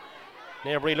more.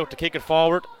 Naomh Bríd look to kick it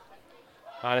forward.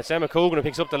 And it's Emma Coogan who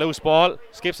picks up the loose ball.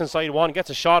 Skips inside one, gets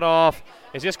a shot off.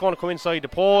 Is this going to come inside the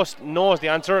post? No is the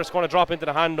answer. It's going to drop into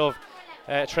the hand of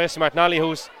Tracy McNally,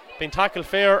 who's been tackled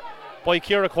fair by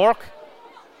Ciara Cork.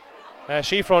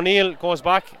 Sheafra O'Neill goes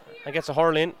back and gets a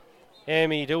hurl in.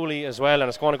 Amy Dooley as well, and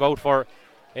it's going to go out for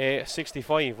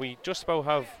 65. We just about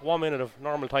have 1 minute of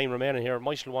normal time remaining here.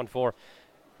 Myshall 1-4,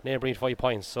 Naomh Bríd 5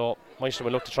 points. So Myshall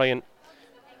will look to try and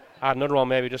add another one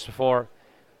maybe just before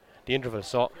the interval.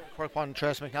 So work on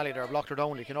Tracy McNally there, blocked her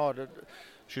down.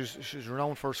 She's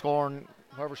renowned for scoring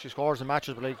wherever she scores in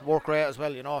matches, but work rate as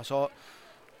well. So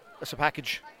it's a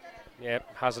package. Yeah,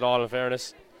 has it all in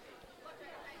fairness.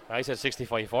 I said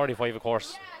 65, 45 of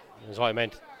course is what I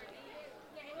meant.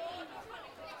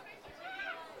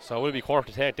 So it will be Cork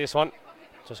to take this one.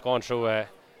 Just going through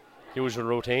usual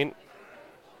routine.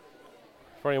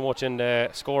 Very much in the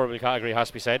scoreable category, has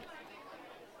to be said.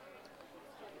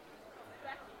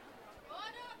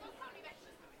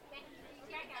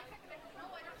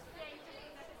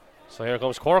 So here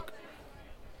comes Cork.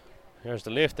 Here's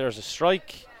the lift, there's the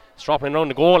strike. It's dropping around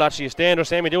the goal, actually it's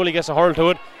dangerous. Amy Dooley gets a hurl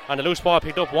to it, and the loose ball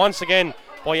picked up once again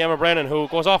by Emma Brennan, who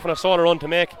goes off on a solo run to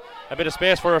make a bit of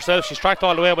space for herself. She's tracked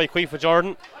all the way by Caoimhe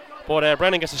Jordan, but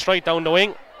Brennan gets a strike down the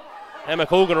wing. Emma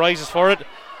Coogan rises for it,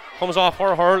 comes off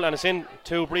her hurl, and it's in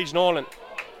to Bríd Nolan.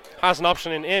 Has an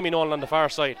option in Amy Nolan on the far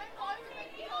side.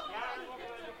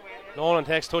 Nolan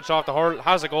takes touch off the hurl,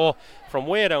 has a go from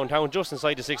way downtown, just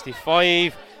inside the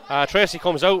 65. Tracy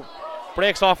comes out,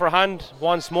 breaks off her hand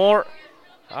once more.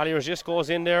 Aliers just goes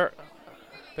in there.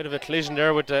 Bit of a collision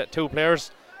there with the two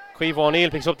players. Caoimhe O'Neill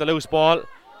picks up the loose ball,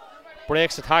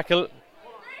 breaks the tackle.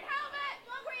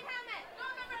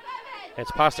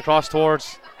 It's passed across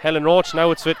towards Helen Roach.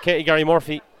 Now it's with Katie Gary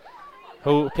Murphy,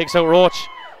 who picks out Roach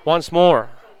once more.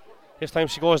 This time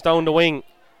she goes down the wing,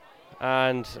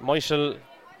 and Myshall,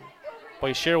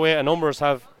 by sheer weight of numbers,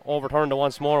 have overturned it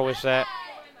once more with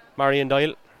Marion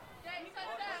Doyle.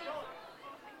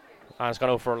 And it's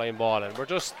gone out for a line ball, and we're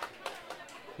just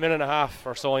a minute and a half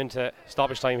or so into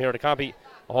stoppage time here. There can't be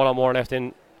a whole lot more left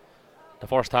in the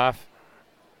first half,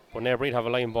 but Naomh Bríd have a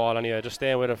line ball anyway, just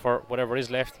staying with it for whatever is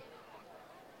left.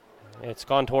 It's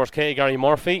gone towards Katie Gary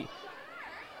Murphy,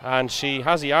 and she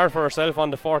has a yard for herself on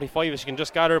the 45 as you can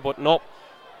just gather, but no,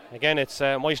 again it's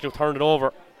Myshall who turned it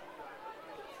over,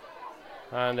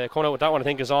 and coming out with that one I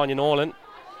think is Anya Nolan.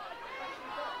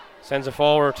 Sends it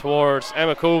forward towards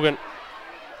Emma Coogan,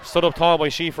 stood up tall by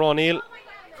Sheafra O'Neill.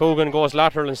 Coogan goes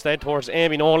lateral instead towards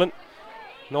Amy Nolan.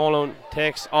 Nolan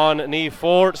takes on Naomh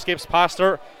Ford, skips past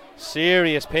her.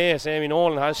 Serious pace Amy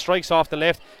Nolan has, strikes off the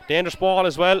left. Dangerous ball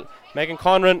as well. Megan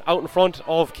Conran out in front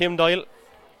of Kim Doyle.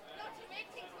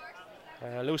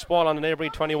 Loose ball on the Naomh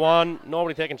Bríd 21.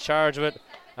 Nobody taking charge of it.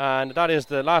 And that is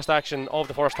the last action of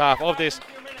the first half of this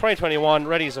 2021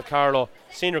 Reddies of Carlow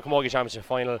Senior Camogie Championship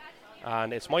Final.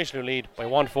 And it's Myshall who lead by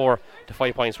 1-4 to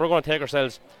 5 points. We're going to take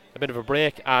ourselves a bit of a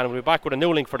break, and we'll be back with a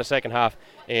new link for the second half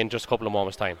in just a couple of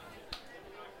moments' time.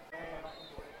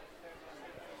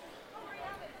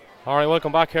 Alright,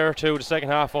 welcome back here to the second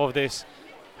half of this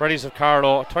Reddies of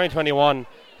Carlow 2021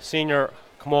 Senior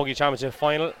Camogie Championship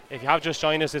Final. If you have just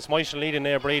joined us, it's Myshall leading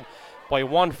Naomh Bríd by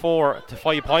 1-4 to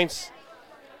 5 points.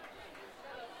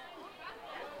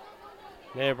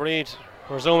 Bríd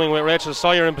resuming with Rachel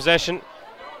Sawyer in possession.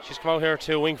 She's come out here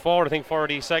to wing forward, I think, for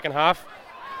the second half.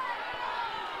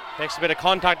 Makes a bit of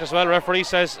contact as well. Referee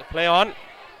says play on.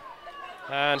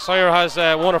 And Sawyer has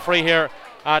won a free here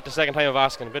at the second time of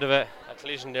asking. A bit of a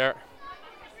collision there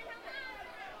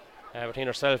between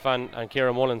herself and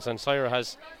Ciara Mullins. And Sawyer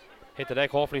has hit the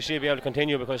deck. Hopefully she'll be able to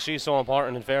continue because she's so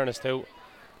important in fairness to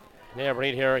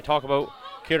Bríd here. I talk about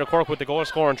Ciara Quirk with the goal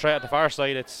scoring threat at the far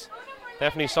side. It's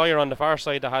definitely Sawyer on the far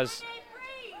side that has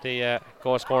the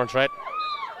goal scoring threat.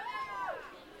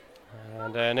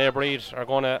 And Bríd are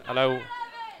going to allow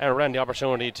Emma Brennan the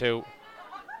opportunity to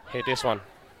hit this one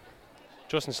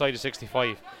just inside the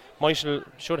 65. Myshall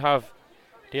should have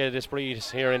this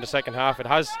Bríd here in the second half. It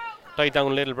has died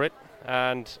down a little bit,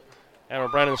 and Emma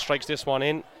Brennan strikes this one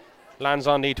in, lands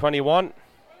on the 21.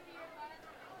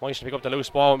 Myshall pick up the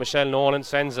loose ball with Myshall Nolan,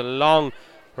 sends a long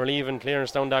relieving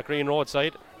clearance down that green road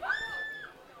side.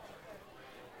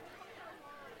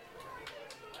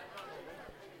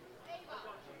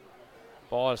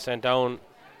 Ball sent down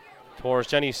towards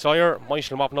Jenny Sawyer.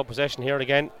 Myshall mopping up possession here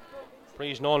again.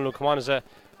 Bríd Nolan will come on as a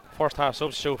first half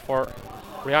substitute for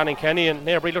Rhiannon Kenny, and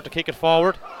Bríd look to kick it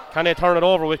forward. Can they turn it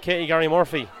over with Katie Gary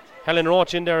Murphy? Helen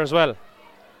Roach in there as well.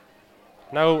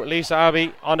 Now Lisa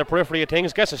Abbey on the periphery of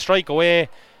things, gets a strike away.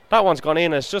 That one's gone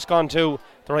in, it's just gone to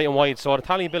the right and wide. So the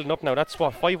tally building up now. That's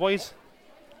what, 5 wides?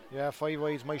 Yeah, 5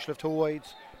 wides. Myshall have 2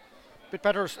 wides. A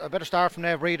better start from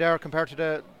Bríd there compared to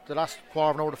the last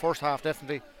quarter and over the first half,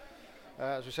 definitely.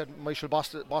 As we said, Myshall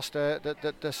bossed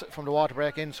from the water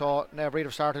break in, so Bríd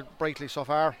have started brightly so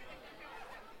far.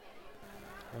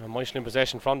 Myshall in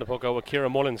possession from the puck out with Ciara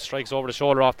Mullins, strikes over the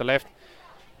shoulder off the left.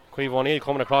 Caoimhe O'Neill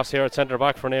coming across here at centre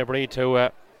back for Bríd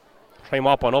to try him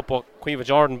up on up, but Caoimhe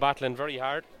Jordan battling very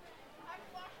hard,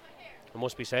 it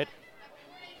must be said.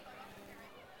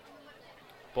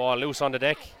 Ball loose on the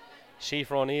deck.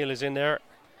 Sheafra O'Neill is in there,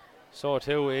 so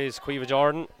too is Caoimhe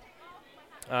Jordan,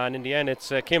 and in the end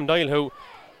it's Kim Doyle who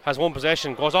has one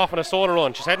possession, goes off on a solo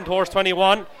run. She's heading towards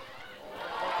 21.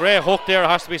 Great hook there,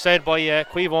 has to be said, by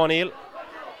Caoimhe O'Neill.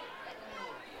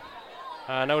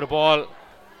 And now the ball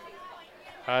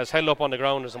has held up on the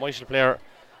ground. There's a Myshall player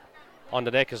on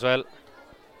the deck as well.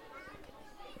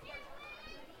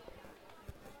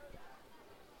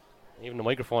 Even the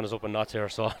microphone is up in knots here,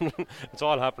 so it's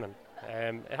all happening.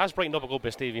 It has brightened up a good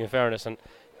bit, Stevie, in fairness, and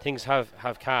things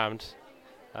have calmed.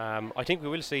 I think we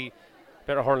will see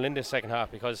better hurling in this second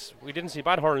half, because we didn't see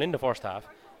bad hurling in the first half,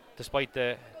 despite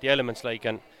the elements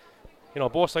and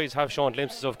both sides have shown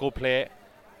glimpses of good play,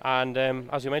 and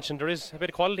as you mentioned, there is a bit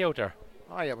of quality out there.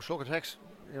 Oh yeah, but look, it takes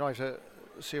to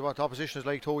see what the opposition is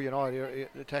like too.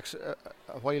 It takes a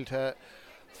while to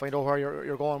find out where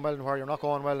you're going well and where you're not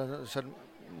going well, and as I said,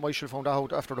 Myshall found that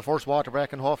out after the first water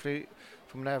break, and hopefully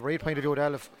from a Bríd point of view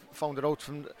they'll have found it out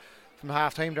from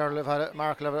half time there.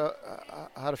 Mark will have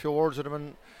had a few words with him,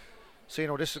 and see,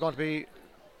 this is going to be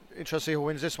interesting to see who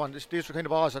wins this one. These are the kind of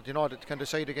balls that that can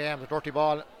decide the game. The dirty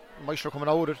ball, Myshall coming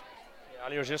out with it.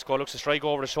 Alier Gisco looks to strike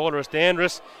over the shoulder. It's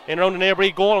dangerous in around the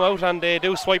Bríd goal out, and they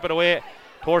do swipe it away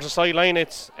towards the sideline.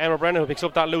 It's Emma Brennan who picks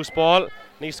up that loose ball,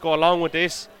 needs to go along with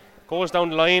this, goes down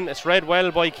the line. It's read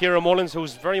well by Ciara Mullins,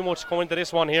 who's very much coming to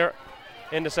this one here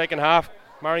in the second half.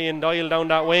 Marion Doyle down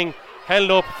that wing,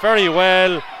 held up very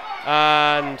well,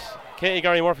 and Katie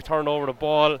Gary Murphy turned over the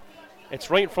ball. It's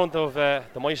right in front of the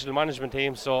Myshall management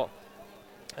team, so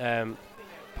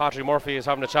Patrick Murphy is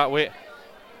having a chat with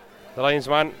the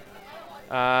linesman,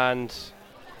 and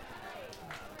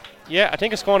yeah, I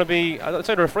think it's going to be it's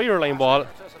either a free or a line ball. It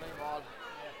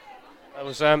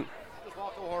was just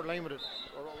walked over the line with it,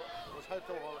 or it was helped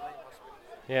over the line.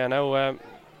 Yeah, now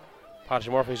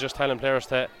Patrick Murphy is just telling players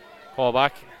to call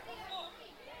back.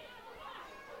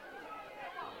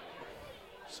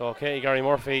 So Katie Gary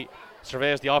Murphy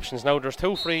surveys the options now. There's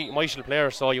 2 free Myshall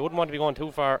players, so you wouldn't want to be going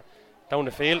too far down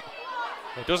the field.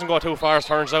 It doesn't go too far, as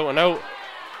turns out, and now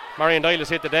Marion Doyle has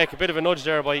hit the deck. A bit of a nudge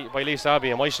there by Lisa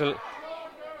Abbey, and Myshall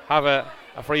have a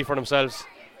free for themselves.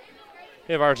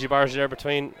 Bit of argy-bargy there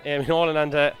between Amy Nolan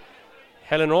and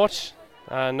Helen Roach,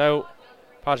 and now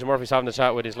Patrick Murphy's having a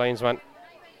chat with his linesman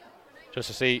just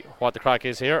to see what the crack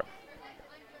is here.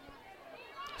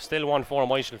 Still 1-4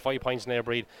 Myshall, 5 points in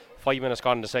Bríd. 5 minutes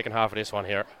gone in the second half of this one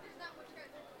here.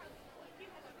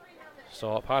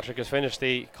 So Patrick has finished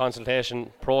the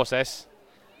consultation process,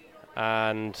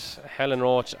 and Helen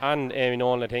Roach and Amy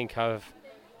Nolan, I think, have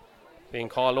been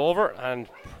called over, and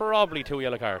probably 2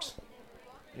 yellow cards.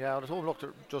 Yeah, let's look,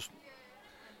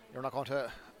 you're not going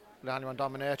to let anyone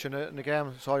dominate you in the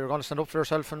game, so you're going to stand up for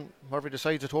yourself, and whoever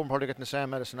decides at home probably getting the same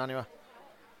medicine anyway.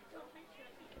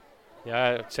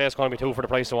 Yeah, I'd say it's going to be 2 for the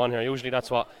price of 1 here. Usually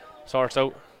that's what sorts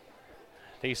out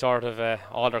these sort of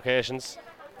altercations.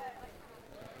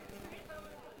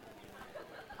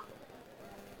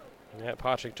 Yeah,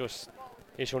 Patrick just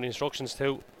issuing instructions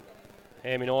to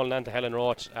Amy Nolan and to Helen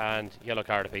Roach, and yellow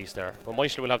card apiece there. But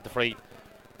Myshall will have the free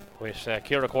with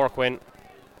Ciara Corquin.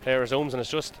 Player resumes, and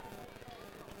it's just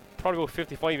probably about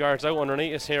 55 yards out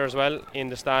underneath us here as well in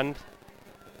the stand,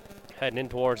 heading in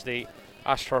towards the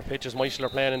AstroTurf pitches Myshall are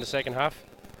playing in the second half.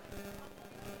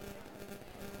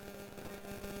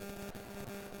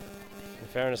 In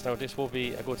fairness now, this will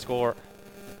be a good score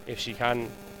if she can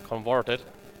convert it.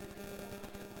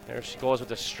 There she goes with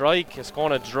the strike. It's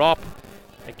going to drop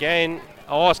again.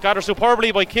 Oh, scattered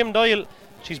superbly by Kim Doyle.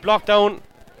 She's blocked down.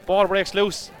 Ball breaks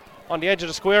loose on the edge of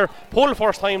the square. Pull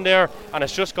first time there, and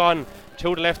it's just gone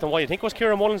to the left and wide. I think it was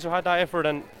Ciara Mullins who had that effort,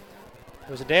 and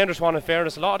it was a dangerous one in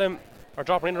fairness. A lot of them are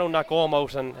dropping in around that goal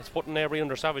mouth, and it's putting everybody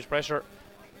under savage pressure.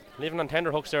 Living on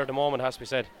tender hooks there at the moment, has to be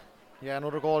said. Yeah,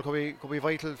 another goal could be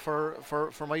vital for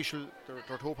Myshall.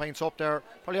 They're 2 points up there.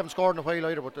 Probably haven't scored in a while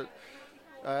either, but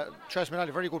Chess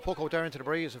Minelli, very good puck out there into the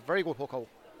breeze. A very good puck out.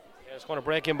 Yeah, it's going to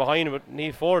break in behind, but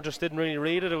Naomh Ford just didn't really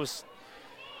read it. It was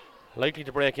likely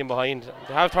to break in behind.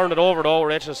 They have turned it over though,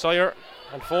 Rachel Sawyer,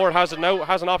 and Ford has it now,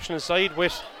 has an option inside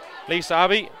with Lisa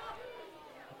Abbey.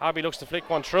 Abbey looks to flick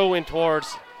one through in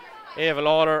towards Ava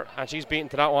Lawler, and she's beaten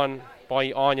to that one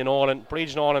by Anya Nolan.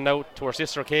 Bríd Nolan now to her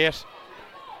sister Kate.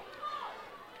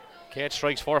 Kate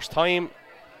strikes first time,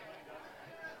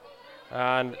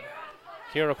 and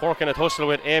Ciara Cork in a tussle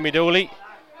with Amy Dooley.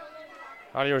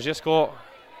 Ali Rosisco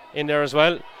in there as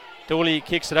well. Dooley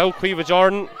kicks it out. Quiva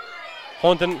Jordan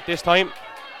hunting this time.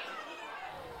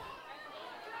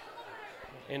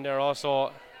 In there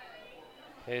also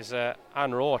is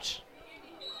Anne Roach.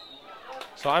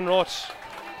 So Anne Roach,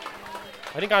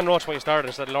 I think Anne Roach when you started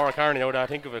instead of Laura Carney, now that I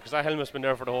think of it, because that helmet's been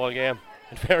there for the whole game,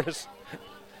 in fairness.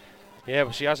 Yeah,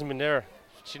 but she hasn't been there.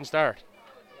 She didn't start.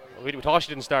 We thought she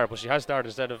didn't start, but she has started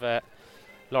instead of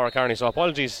Laura Carney, so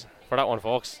apologies for that one,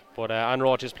 folks. But Anne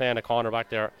Roach is playing a corner back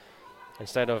there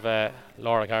instead of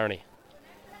Laura Carney.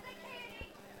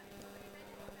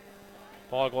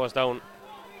 Ball goes down.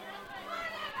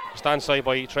 Stand side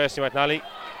by Tracy McNally.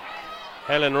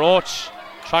 Helen Roach,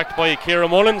 tracked by Ciara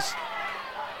Mullins.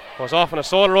 Goes off on a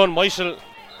solo run. Myshall,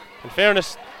 in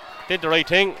fairness, did the right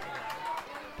thing.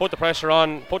 Put the pressure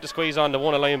on, put the squeeze on, the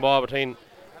one line ball between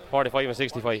 45 and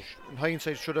 65. In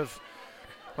hindsight, should have,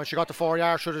 when she got the 4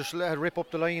 yards, should have let her rip up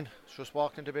the line. She just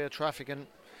walked into a bit of traffic and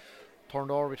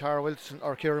turned over with Tara Wilson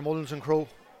or Ciara Mullins and crew.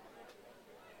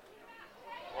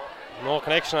 No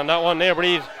connection on that one.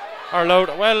 Bríd are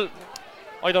allowed. Well,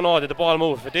 I don't know. Did the ball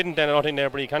move? If it didn't, then I don't think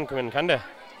Bríd can come in, can they?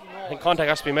 I think contact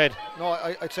has to be made. No,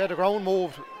 I'd say the ground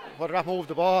moved. Whether that moved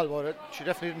the ball, but she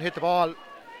definitely didn't hit the ball.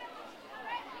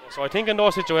 So I think in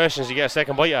those situations you get a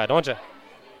second bite at it, don't you?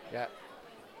 Yeah.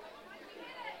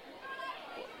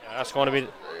 That's going to be.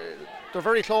 They're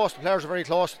very close. The players are very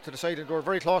close to the side. They were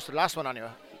very close to the last one anyway.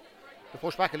 They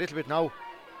push back a little bit now.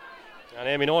 And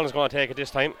Amy Nolan's going to take it this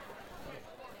time.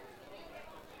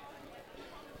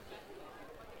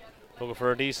 Looking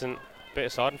for a decent bit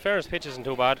of sod. In fairness, pitch isn't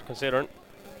too bad considering.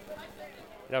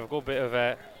 We have a good bit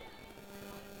of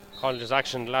college's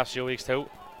action the last few weeks too.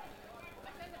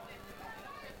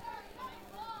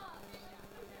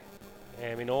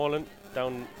 Amy Nolan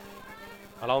down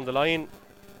along the line.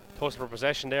 Tussle for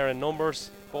possession there in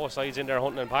numbers. Both sides in there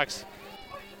hunting in packs.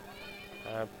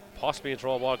 Possibly a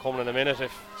throw ball coming in a minute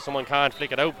if someone can't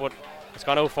flick it out, but it's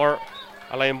gone out for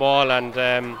a line ball, and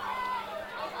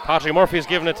Patrick Murphy is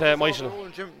giving it to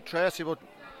Myshall. Jim Tracy, but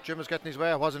Jim was getting his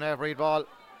way. It wasn't a Bríd ball.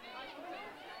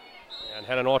 And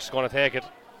Helen Roach is going to take it.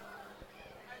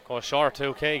 Goes short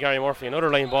to Gary Murphy. Another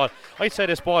line ball. I'd say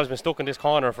this ball has been stuck in this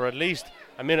corner for at least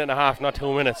a minute and a half, not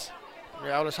 2 minutes.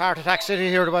 Yeah, well, it's Heart Attack City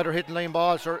here. The way they're hitting line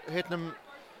balls, they're hitting them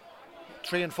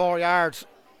 3 and 4 yards.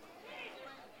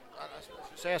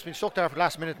 Say it's been stuck there for the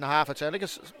last minute and a half. I'd say. I think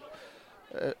it's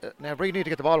now Bríd need to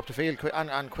get the ball up the field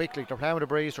and quickly. They're playing with the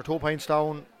breeze. They're 2 points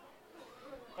down.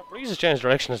 The breeze has changed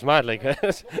direction. It's mad, like.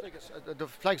 The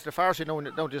flags to the far side,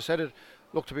 now just said it,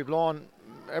 look to be blown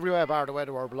everywhere bar the way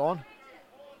they were blown.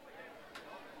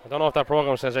 I don't know if that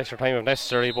programme says extra time if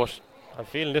necessary, but I'm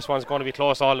feeling this one's going to be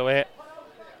close all the way.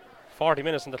 40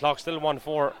 minutes on the clock, still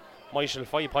 1-4. Myshall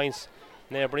 5 points.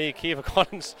 Bríd, Kiva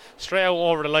Collins straight out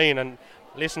over the line. And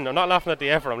listen, I'm not laughing at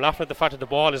the effort, I'm laughing at the fact that the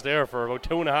ball is there for about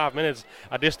 2.5 minutes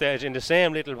at this stage in the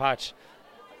same little patch.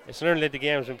 It's nearly the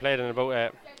game's been played in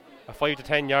about a 5 to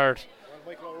 10 yard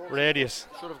radius.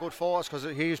 Should have good force because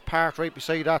he's parked right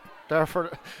beside that there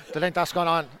for the length that's gone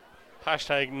on.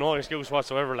 Hashtag no excuse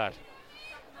whatsoever, lad.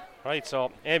 Right,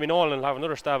 so Amy Nolan will have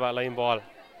another stab at line ball.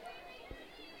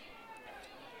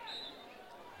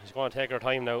 She's going to take her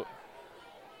time now.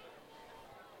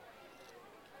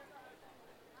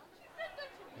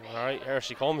 Alright, here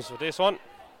she comes with this one.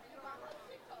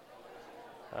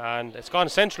 And it's gone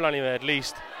central anyway, at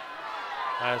least.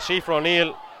 And Sheafra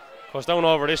O'Neill goes down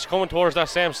over this, coming towards that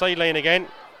same sideline again.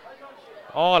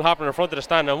 All happening in front of the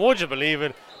stand. And would you believe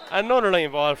it? Another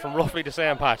line ball from roughly the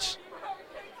same patch.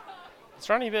 Is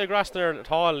there any bit of grass there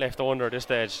at all left under at this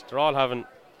stage? They're all having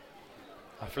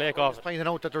a flake off. Just pointing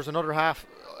out that there's another half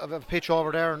of a pitch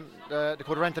over there, and they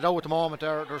could rent it out at the moment.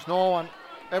 There's no one.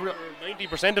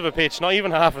 90% of a pitch, not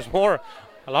even half, is more.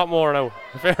 A lot more now,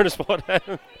 in fairness.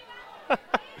 But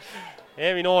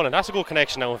Amy Nolan, that's a good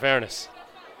connection now, in fairness.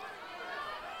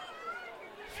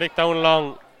 Flick down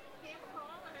along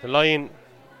the line.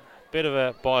 Bit of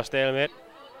a ball stalemate.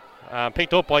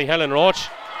 Picked up by Helen Roach.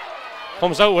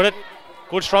 Comes out with it.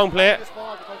 Good strong play. This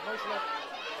ball, because Myshall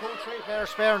have 2-3 players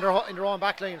spare in their own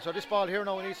back line. So this ball here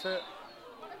now needs to.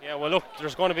 Yeah, well, look,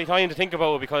 there's going to be time to think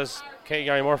about it because Katie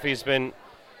Gary Murphy's been.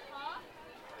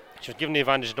 She was given the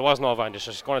advantage. There was no advantage.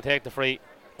 She's going to take the free,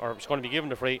 or she's going to be given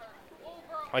the free,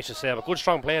 I should say. But good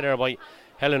strong play there by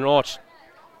Helen Roach.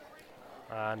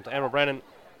 And Emma Brennan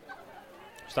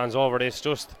stands over this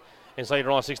just inside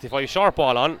her own 65. Short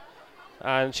ball on.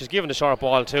 And she's given the short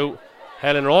ball to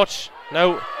Helen Roach.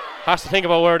 Now has to think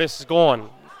about where this is going.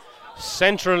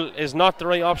 Central is not the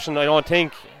right option, I don't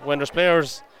think, when there's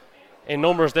players in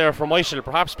numbers there for Myshall.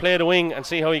 Perhaps play the wing and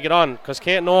see how you get on, because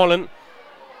Kate Nolan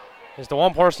is the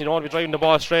one person you don't want to be driving the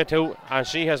ball straight to, and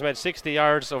she has made 60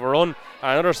 yards of a run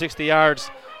and another 60 yards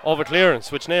of a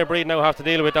clearance, which Naomh Bríd now have to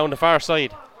deal with down the far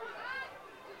side.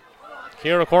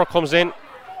 Ciara Cork comes in,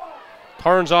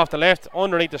 turns off the left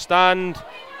underneath the stand.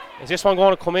 Is this one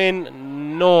going to come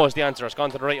in? No is the answer. It's gone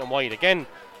to the right and wide. Again,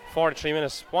 43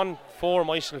 minutes. 1-4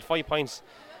 Myshall, 5 points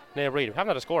Naomh Bríd. We haven't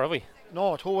had a score, have we?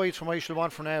 No, 2 wides from Myshall, 1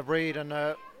 for Naomh Bríd,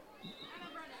 and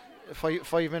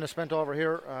 5 minutes spent over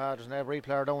here. There's an Naomh Bríd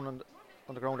player down on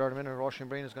the ground there in a minute. Roisin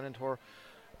Breen has gone into her.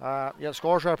 The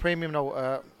scores are a premium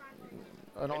now.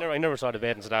 I never saw the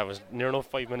bet into that. It was near enough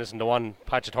 5 minutes into one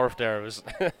patch of turf there. It was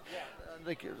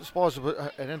I suppose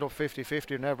it ended up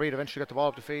 50-50, and Naomh Bríd eventually got the ball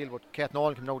up the field, but Kate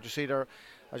Nolan came out. You see there,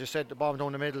 as you said, the ball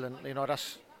down the middle, and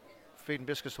that's feeding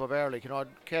biscuits to a bear.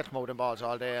 Kate come out in balls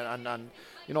all day, and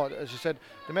as you said,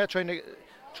 they may try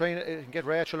and get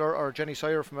Rachel or Jenny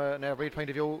Sire from a Naomh Bríd point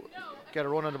of view, get a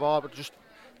run on the ball, but just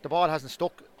the ball hasn't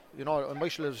stuck. And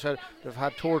Myshall, as I said, they've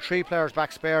had 2 or 3 players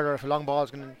back spare there. If a long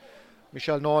ball's going,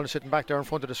 Myshall Nolan is sitting back there in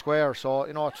front of the square, so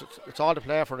it's all to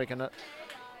play for.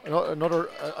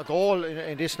 A goal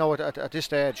in this now at this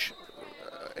stage,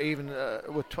 even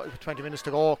with 20 minutes to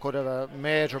go, could have a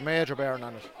major bearing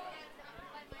on it.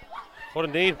 But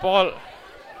indeed, ball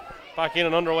back in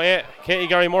and underway. Katie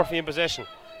Gary Murphy in possession.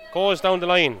 Goes down the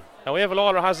line. Now Ava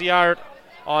Lawler has the yard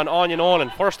on Anya Nolan.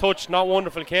 First touch, not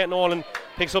wonderful. Kate Nolan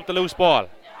picks up the loose ball.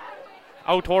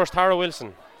 Out towards Tara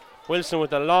Wilson. Wilson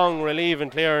with a long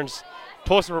relieving clearance.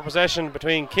 Tussle for possession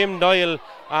between Kim Doyle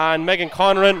and Megan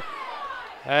Conran.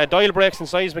 Doyle breaks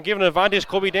inside, he's been given an advantage,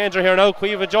 could be danger here now.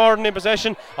 Quiva Jordan in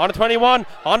possession, on the 21,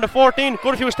 on the 14,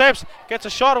 good few steps, gets a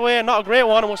shot away, and not a great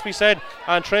one, it must be said.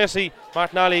 And Tracy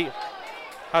McNally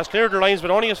has cleared the lines,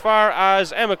 but only as far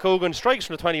as Emma Coogan strikes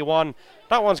from the 21.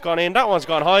 That one's gone in, that one's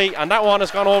gone high, and that one has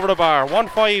gone over the bar.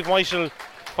 1-5 Myshall,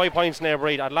 5 points Naomh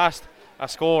Bríd. At last a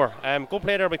score. Good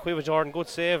play there by Quiva Jordan, good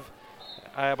save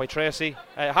by Tracy.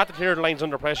 Had to clear the lines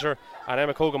under pressure, and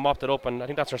Emma Coogan mopped it up, and I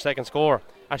think that's her second score.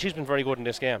 And she's been very good in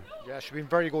this game. Yeah, she's been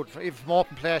very good. Even from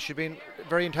open play, she's been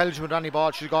very intelligent with any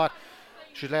ball she's got.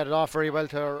 She's laid it off very well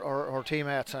to her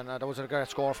teammates, and that was a great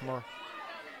score from her.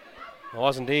 It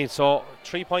was indeed. So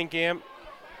 3-point game,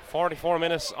 44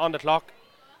 minutes on the clock.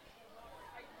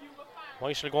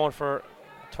 Myshall going for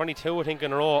 22, I think,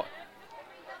 in a row.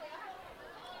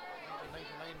 99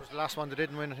 was the last one they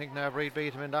didn't win. I think Naomh Bríd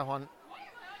beat him in that one.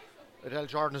 Adele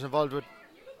Jordan is involved with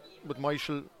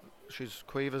Myshall. She's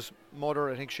Quiva's mother.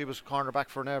 I think she was cornerback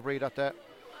for Naomh Bríd at that.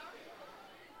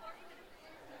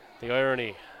 The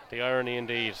irony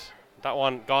indeed. That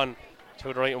one gone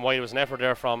to the right and wide. It was an effort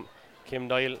there from Kim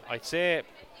Doyle. I'd say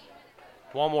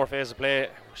one more phase of play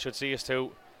should see us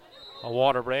to a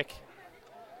water break.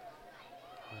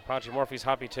 Patrick Murphy's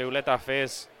happy to let that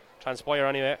phase transpire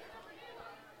anyway.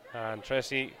 And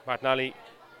Tracy McNally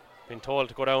been told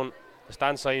to go down the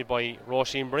stand side by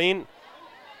Roisin Breen.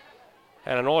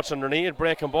 And a note underneath,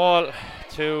 breaking ball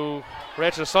to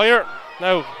Rachel Sire.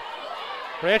 Now,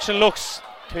 Rachel looks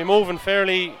to be moving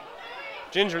fairly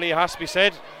gingerly, it has to be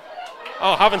said.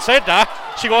 Oh, having said that,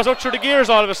 she goes up through the gears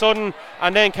all of a sudden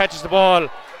and then catches the ball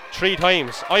 3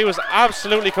 times. I was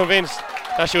absolutely convinced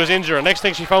that she was injured. Next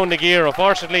thing she found the gear.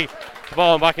 Unfortunately, the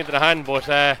ball back into the hand, but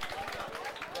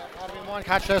one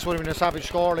catch less would have been a savage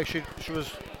score. Like she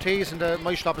was teasing the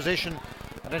Myshall opposition,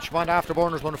 and then she went after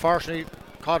burners, but unfortunately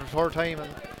caught it the third time,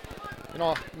 and you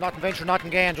know, nothing venture, nothing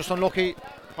gain, just unlucky.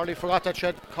 Probably forgot that she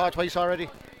had caught twice already.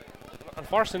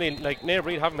 Unfortunately, like, Naomh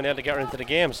Bríd haven't been able to get her into the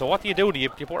game, so what do? Do you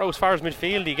put her as far as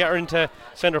midfield? Do you get her into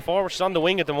centre forward? She's on the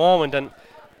wing at the moment, and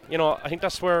you know, I think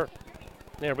that's where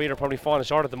Naomh Bríd are probably falling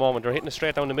short at the moment. They're hitting it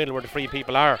straight down the middle where the free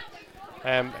people are.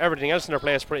 Everything else in their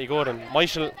play is pretty good, and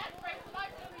Myshall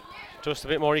just a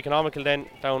bit more economical then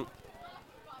down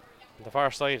the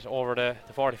far side over the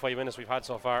 45 minutes we've had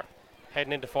so far.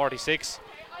 Heading into 46.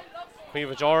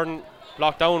 Cueva Jordan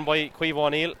blocked down by Cueva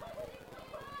O'Neill.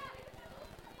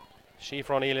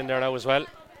 Sheafra O'Neill in there now as well,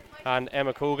 and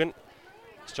Emma Coogan.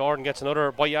 Jordan gets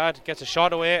another bite, gets a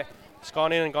shot away. It's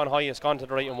gone in and gone high. It's gone to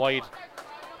the right and wide.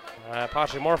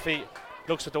 Patrick Murphy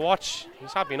looks at the watch.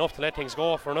 He's happy enough to let things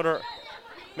go for another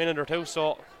minute or two.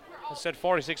 So, as I said,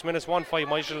 46 minutes, 1-5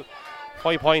 Myshall,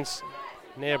 5 points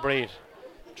Naomh Bríd.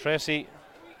 Tracy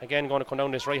again going to come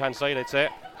down this right hand side, I'd say.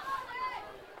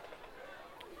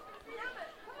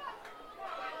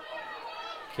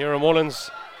 Ciara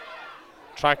Mullins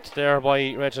tracked there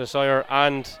by Rachel Sawyer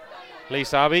and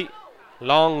Lisa Abbey.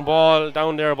 Long ball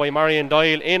down there by Marion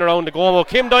Doyle, in around the goal.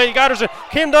 Kim Doyle gathers it.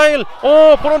 Kim Doyle,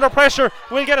 put under pressure.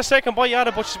 Will get a second bite at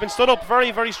it, but she's been stood up very,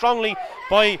 very strongly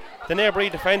by the Naomh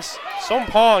Bríd defence. Some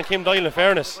paw on Kim Doyle, in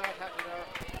fairness.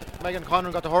 Megan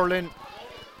Conran got the hurl in.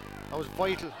 That was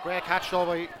vital. Great catch though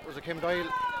by Kim Doyle.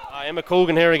 Emma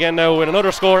Coogan here again now with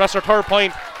another score. That's her third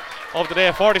point of the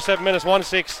day. 47 minutes,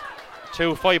 1-6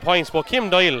 to 5 points. But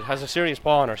Kim Doyle has a serious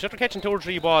paw on her. She's after catching 2 or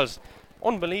 3 balls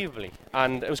unbelievably,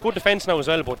 and it was good defence now as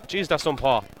well, but geez, that's some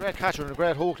paw. Great catcher and a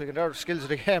great hook. Like, they're skills of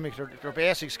the game. Like, they're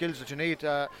basic skills that you need,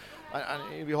 and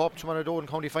we hope someone to do in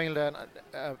county final.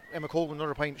 Emma Coogan,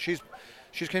 another point. She's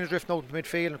kind of drifting out into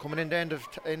midfield and coming in the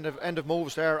end of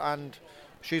moves there, and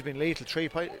she's been lethal.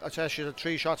 I'd say she's had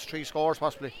 3 shots, 3 scores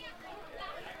possibly.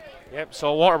 Yep.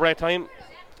 So water break time.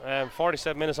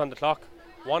 47 minutes on the clock.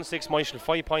 1-6 Myshall,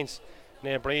 5 points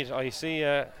Naomh Bríd. I see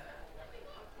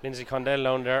Lindsay Condell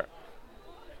down there,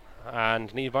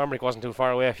 and Niamh Barmbrick wasn't too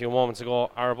far away a few moments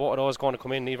ago. Are both of those going to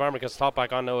come in? Niamh Barmbrick has the top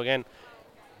back on now again,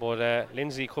 but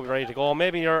Lindsay could be ready to go.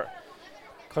 Maybe you're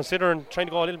considering trying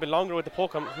to go a little bit longer with the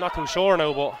puck. I'm not too sure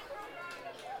now, but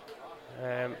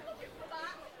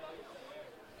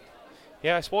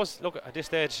yeah, I suppose, look, at this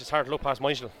stage it's hard to look past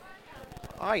Myshall.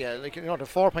 Yeah, like, you know, the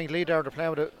 4-point lead there, they're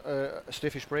playing with a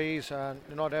stiffish breeze, and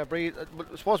you know, Naomh Bríd,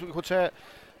 I suppose we could say a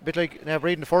bit like Naomh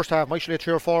Bríd in the first half. Myshall had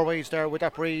 3 or 4 wides there with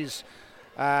that breeze,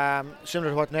 similar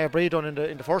to what Naomh Bríd done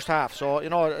in the first half. So, you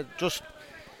know, just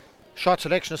shot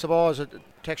selection, I suppose. It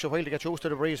takes a while to get used to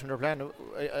the breeze when they're playing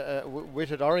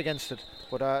with it or against it.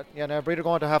 But yeah, Naomh Bríd are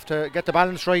going to have to get the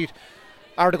balance right.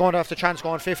 Are they going to have the chance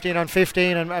going 15 on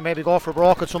 15 and maybe go for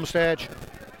broke at some stage?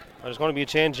 There's going to be a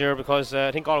change here because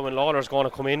I think Alwyn Lawler's going to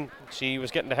come in. She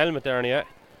was getting the helmet there, and yeah,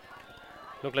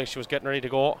 looked like she was getting ready to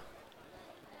go.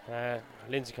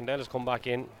 Lindsay Condell has come back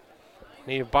in.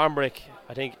 Niamh Barmbrick,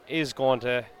 I think, is going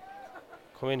to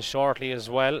come in shortly as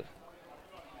well.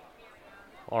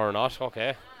 Or not,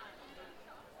 okay.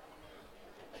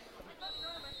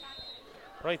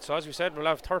 Right, so as we said, we'll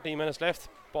have 13 minutes left.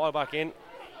 Ball back in.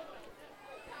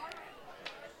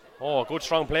 Good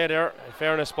strong play there, in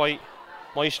fairness, by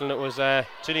Myshall. It was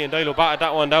Gillian Doyle who batted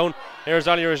that one down. Here's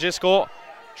Ali Rajisco,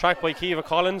 tracked by Kiva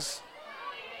Collins.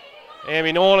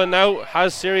 Amy Nolan now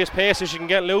has serious pace as she can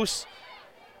get loose.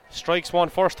 Strikes one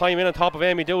first time in on top of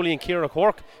Amy Dooley and Ciara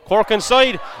Quirk. Quirk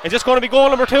inside. Is this going to be goal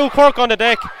number 2? Quirk on the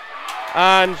deck.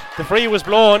 And the free was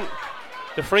blown.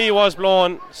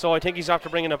 So I think he's after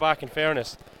bringing it back, in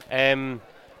fairness.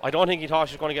 I don't think he thought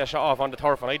she was going to get a shot off on the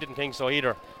turf, and I didn't think so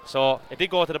either. So it did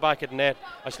go to the back of the net.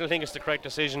 I still think it's the correct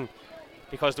decision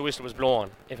because the whistle was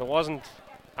blown. If it wasn't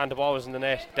and the ball was in the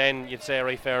net, then you'd say,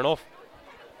 right, fair enough.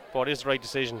 But it is the right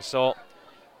decision. So,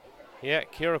 yeah,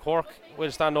 Ciara Quirk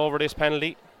will stand over this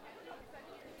penalty.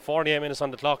 48 minutes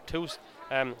on the clock. 1-6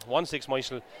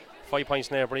 Myshall, 5 points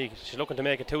Naomh Bríd. She's looking to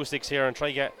make it 2-6 here and try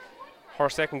to get her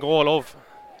second goal of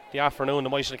the afternoon, the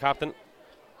Myshall captain.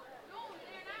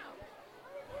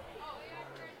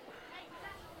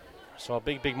 So a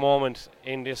big moment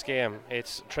in this game.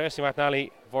 It's Tracy McNally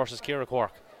versus Ciara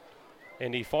Quirk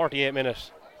in the 48th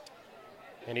minute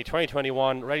in the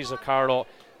 2021 Regis of Carlow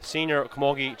Senior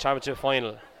Camogie Championship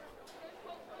Final.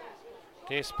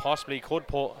 This possibly could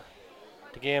put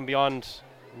the game beyond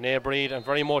Naomh Bríd and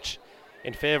very much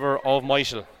in favour of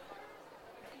Myshall.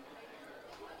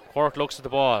 Quirk looks at the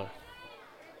ball,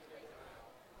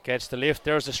 gets the lift.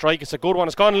 There's the strike. It's a good one.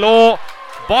 It's gone low,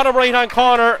 bottom right hand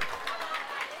corner.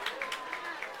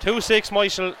 2-6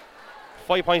 Myshall,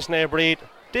 5 points Naomh Bríd.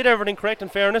 Did everything correct in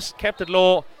fairness, kept it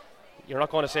low. You're not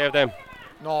going to save them.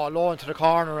 No, low into the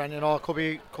corner, and could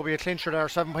be a clincher there.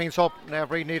 7 points up. Naomh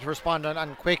Bríd need to respond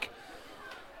and quick.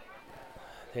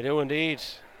 They do indeed.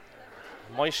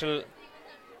 Myshall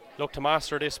look to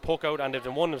master this puck out, and if they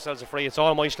won themselves a free, it's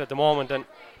all Myshall at the moment. And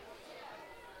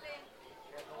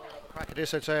crack at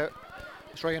this, I'd say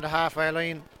it's right in the halfway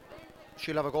line.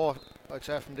 She'll have a go, I'd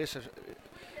say, from this. If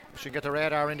she can get the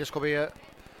radar in, this could be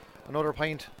another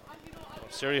point.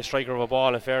 Serious striker of a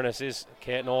ball, in fairness, is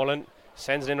Kate Nolan.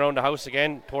 Sends it in around the house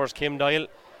again towards Kim Doyle.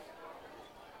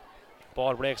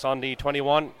 Ball breaks on the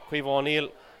 21. Caoimhe O'Neill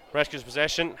rescues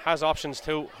possession, has options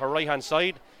to her right hand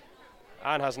side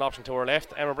and has an option to her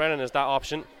left. Emma Brennan is that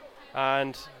option,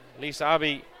 and Lisa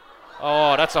Abbey,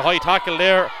 oh, that's a high tackle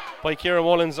there by Ciara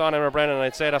Mullins on Emma Brennan.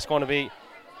 I'd say that's going to be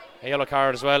a yellow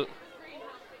card as well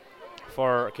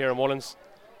for Ciara Mullins.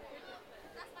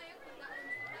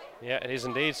 Yeah, it is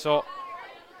indeed. So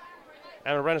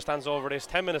Emma Brennan stands over this.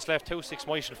 10 minutes left, 2-6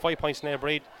 Myshall, 5 points Naomh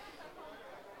Bríd.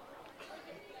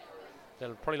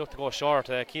 They'll probably look to go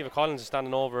short. Kiva Collins is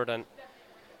standing over it, and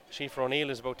Sheafra O'Neill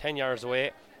is about 10 yards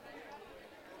away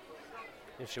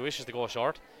if she wishes to go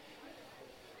short.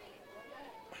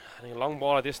 I think a long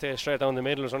ball at this stage straight down the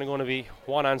middle is only going to be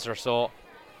one answer, so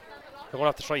they're going to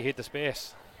have to try to hit the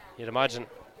space, you'd imagine.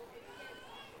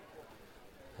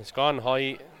 It's gone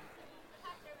high.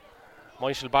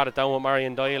 Myshall bat it down with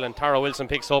Marion Doyle, and Tara Wilson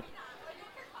picks up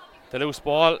the loose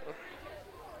ball.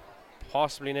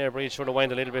 Possibly Naomh Bríd should have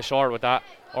went a little bit short with that,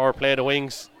 or play the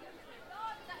wings.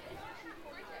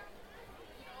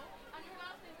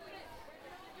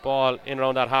 Ball in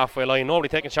around that halfway line. Nobody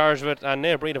taking charge of it, and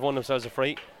Naomh Bríd have won themselves a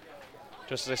free.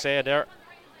 Just as I said there.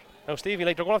 Now, Stevie,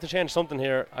 they're going to have to change something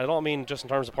here. I don't mean just in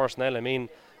terms of personnel. I mean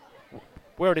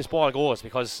where this ball goes,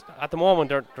 because at the moment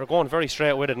they're going very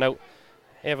straight with it. Now,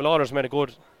 Ava Lawler's made a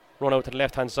good run out to the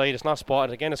left hand side. It's not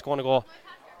spotted. Again, it's going to go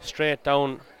straight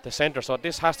down the centre. So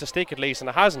this has to stick at least, and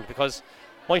it hasn't, because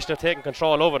Myshall have taken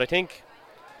control of it, I think.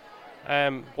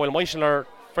 While Myshall are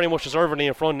very much deservedly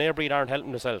in front, Naomh Bríd aren't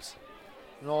helping themselves.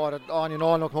 No, Anya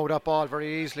Nolan will come out that ball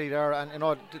very easily there, and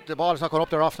the ball is not going up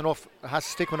there often enough. It has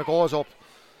to stick when it goes up.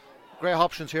 Great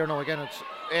options here now. Again, it's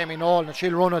Amy Nolan, and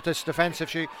she'll run at this defence if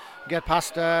she get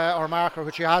past our marker,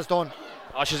 which she has done.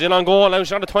 Oh, she's in on goal now.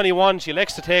 She's on the 21. She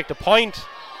elects to take the point,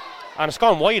 and it's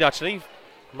gone wide actually.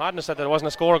 Madness that there wasn't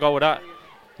a score go with that.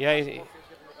 Yeah,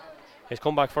 he's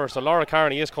come back first. So Laura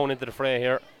Carney is coming into the fray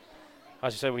here.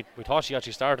 As you said, we thought she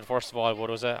actually started first of all, but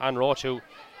it was Anne Roach who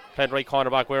played right corner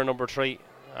back, wearing number 3,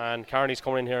 and Carney's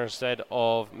coming in here instead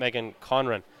of Megan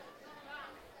Conran.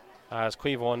 As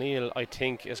Caoimhe O'Neill, I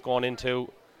think, is going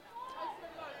into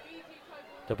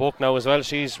the book now as well.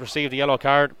 She's received the yellow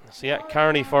card. So yeah,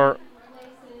 Carney for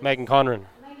Megan Conran.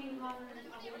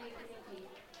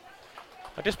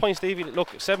 At this point, Stevie, look,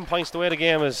 7 points the way the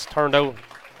game has turned out.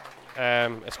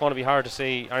 It's going to be hard to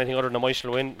see anything other than a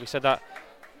Myshall win. We said that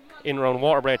in around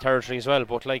Waterbrae territory as well,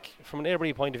 but like from an Naomh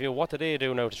Bríd point of view, what do they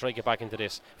do now to try to get back into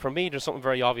this? For me, there's something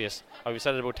very obvious. I've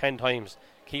said it about 10 times.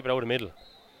 Keep it out of the middle.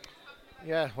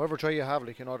 Yeah, whatever try you have,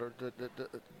 like,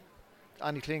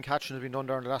 any clean catching has been done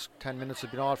there in the last 10 minutes.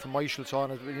 Has been all from Myshall, so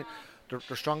on. Their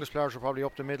strongest players are probably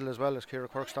up the middle as well, as Ciara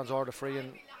Kirk stands over the free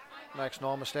and makes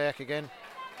no mistake again.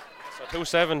 So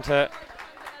 2-7 to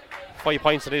 5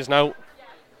 points it is now.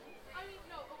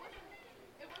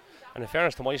 And in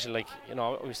fairness to Myshall,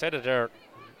 we've said it there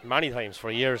many times for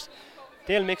years,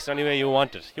 they'll mix it any way you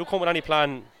want it. You come with any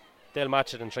plan, they'll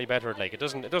match it and try better. Like, it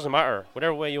doesn't matter.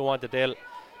 Whatever way you want it, they'll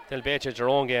bait you at your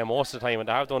own game most of the time, and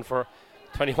they have done for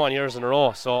 21 years in a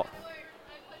row. So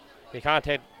you can't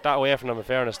take that away from them. In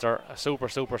fairness, they're a super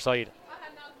side.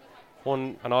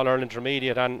 Won an All-Ireland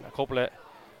Intermediate and a couple of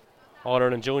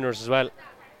All-Ireland Juniors as well.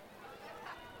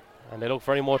 And they look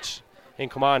very much in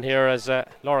command here as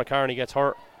Laura Carney gets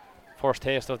her first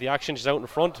taste of the action. She's out in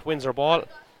front, wins her ball,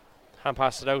 hand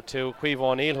passes it out to Caoimhe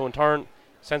O'Neill, who in turn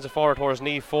sends it forward towards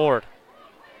Naomh Ford,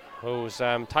 who's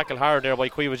tackled hard there by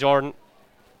Caoimhe Jordan.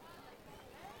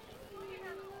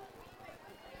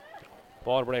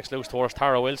 Ball breaks loose towards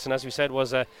Tara Wilson. As we said,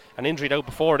 was an injury out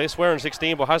before this, wearing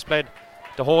 16 but has played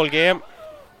the whole game.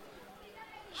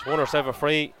 She won herself a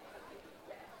free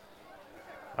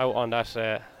out on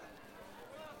that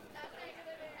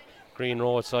Green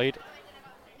Road side.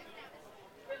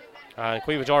 And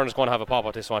Caoimhe Jordan is going to have a pop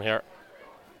at this one here.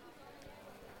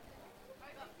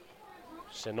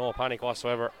 She said no panic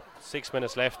whatsoever. 6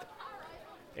 minutes left.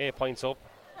 8 points up.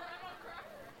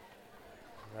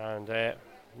 And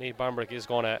Niamh Bambrick is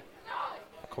going to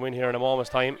come in here in a moment's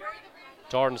time.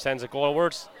 Jordan sends it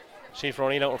goalwards. Chief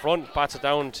O'Neill out in front, bats it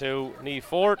down to Naomh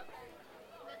Ford.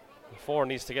 Ford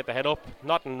needs to get the head up.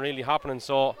 Nothing really happening,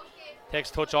 so takes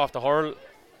touch off the hurl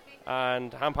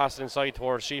and hand passes inside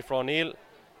towards Chief O'Neill.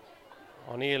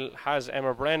 O'Neill has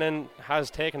Emma Brennan,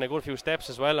 has taken a good few steps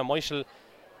as well, and Myshall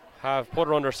have put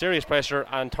her under serious pressure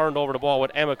and turned over the ball with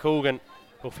Emma Coogan,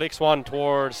 who flicks one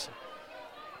towards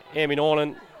Amy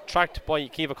Nolan, tracked by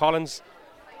Kiva Collins.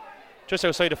 Just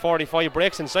outside the 45,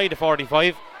 breaks inside the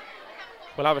 45.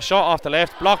 We'll have a shot off the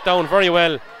left, blocked down very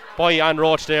well by Anne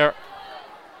Roach there.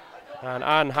 And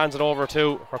Anne hands it over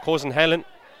to her cousin Helen.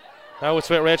 Now it's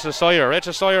with Rachel Sawyer.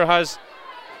 Rachel Sawyer has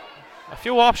a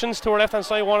few options to her left hand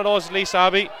side. One of those is Lisa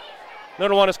Abbey.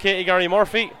 Another one is Katie Gary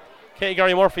Murphy. Katie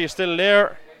Gary Murphy is still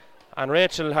there. And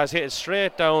Rachel has hit it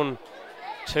straight down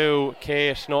to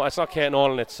Kate. No, it's not Kate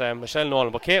Nolan, it's Myshall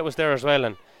Nolan. But Kate was there as well.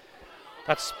 And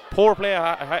that's poor play.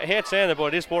 I hate saying it,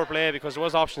 but it is poor play because there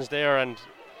was options there. And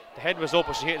the head was up,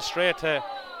 but she hit it straight to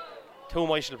two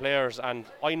Myshall players, and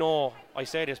I know I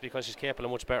say this because she's capable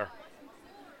of much better.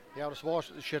 Yeah, I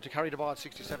suppose she had to carry the ball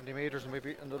 60-70 metres, and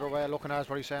maybe another way of looking at it,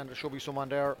 what he's saying, there should be someone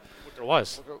there. But there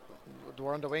was. They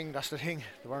were on the wing, that's the thing.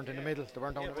 They weren't in the middle, they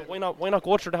weren't down the middle. Why not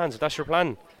go through the hands if that's your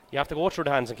plan? You have to go through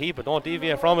the hands and keep it, don't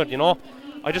deviate from it, you know.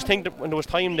 I just think that when there was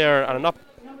time there, and I'm not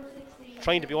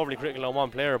trying to be overly critical on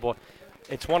one player, but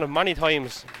it's one of many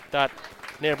times that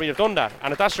Naomh Bríd have done that,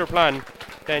 and if that's your plan,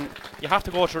 then you have to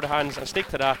go through the hands and stick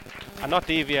to that and not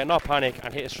deviate, not panic,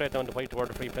 and hit it straight down the pipe to where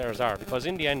the three players are, because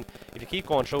in the end, if you keep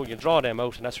going through, you draw them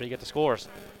out, and that's where you get the scores.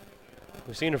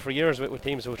 We've seen it for years with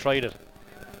teams who have tried it,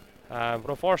 but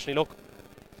unfortunately, look,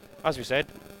 as we said,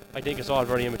 I think it's all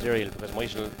very immaterial, because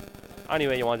Myshall,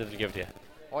 anyway you wanted to give it to you.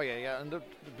 Oh yeah, and they've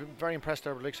been very impressed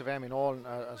there with the likes of Amy Nolan,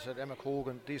 as I said, Emma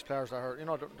Coogan, these players that are, you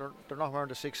know, they're not wearing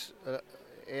the 6,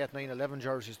 8, 9, 11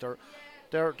 jerseys,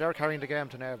 they're carrying the game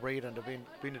to Naomh Bríd, and they've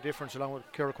been the difference along with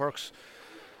Ciara Quirks.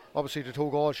 Obviously the 2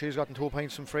 goals, she's gotten 2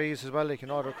 points from frees as well, like, you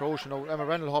know, they're crucial. Now Emma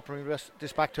Brennan will hopefully bring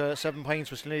this back to 7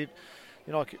 points, which they need,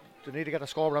 you know, they need to get a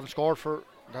score, but they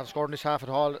haven't scored in this half at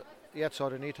all yet, so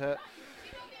they need to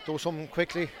do something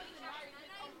quickly.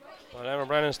 Well, Emma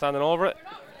Brennan standing over it.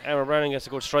 Emma Brennan gets a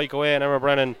good strike away, and Emma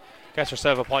Brennan gets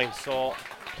herself a point. So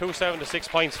 2-7 to 6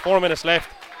 points, 4 minutes left,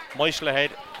 Myshall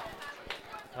ahead.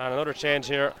 And another change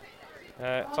here.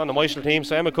 It's on the Myshall team,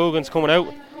 so Emma Coogan's coming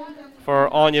out for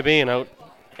Anya being out.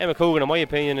 Emma Coogan, in my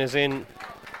opinion, is in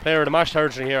player of the match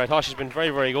territory here. I thought she's been very,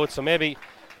 very good, so maybe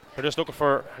they're just looking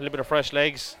for a little bit of fresh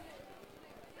legs.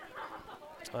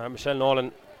 Myshall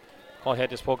Nolan can't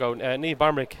hit this puck out. Niamh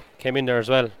Barmbrick came in there as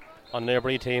well on the Naomh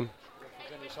Bríd team.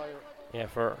 Yeah,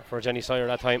 for Jenny Sawyer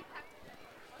that time.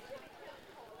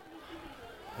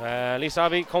 Lisa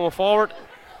Abbey coming forward.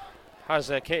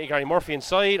 Has Katie Gary Murphy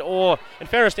inside. Oh, in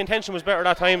fairness, the intention was better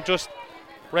that time. Just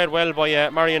read well by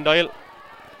Marion Doyle.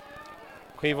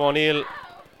 Kiva O'Neill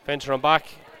venturing back.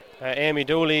 Amy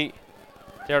Dooley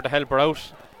there to help her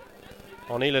out.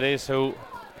 O'Neill it is who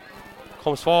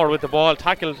comes forward with the ball.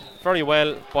 Tackled very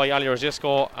well by Ali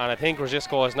Rosisco. And I think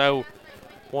Rosisco has now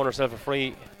won herself a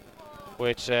free,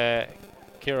 which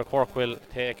Ciara Quirk will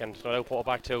take, and they'll put it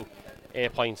back to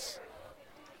 8 points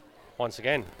once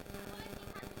again.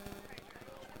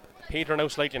 Petering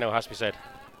out slightly now, has to be said.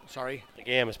 Sorry? The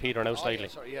game is petering out slightly.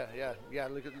 Yeah.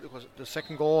 Look, the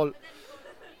second goal,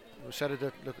 we said it,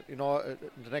 look, you know,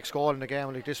 the next goal in the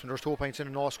game like this, when there's 2 points in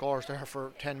and no scores there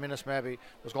for 10 minutes maybe,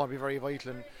 was going to be very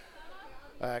vital.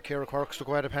 And Ciara Quirk took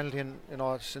away the penalty, and, you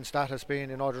know, since that has been,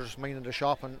 you know, they're just minding the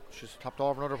shop, and she's topped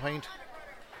over another point.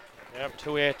 Yep,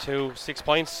 2-8 to 6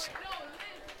 points.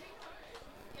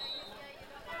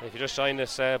 If you just join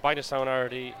this, Bynetown are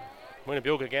the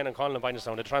Winnipeg again, and calling them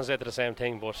Bynetown. They translate to the same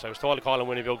thing, but I was told to call them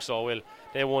Winnipeg, so I will.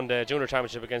 They won the junior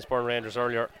championship against Burn Rangers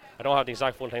earlier. I don't have the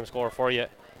exact full-time score for you,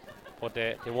 but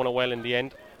they won it well in the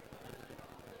end.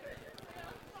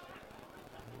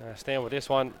 Staying with this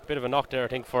one, bit of a knock there, I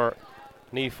think, for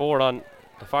Naomh Ford on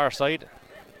the far side.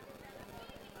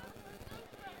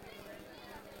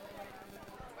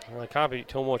 Well, it can't be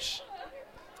too much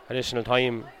additional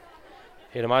time,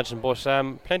 you'd imagine, but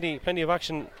plenty of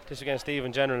action this against Steve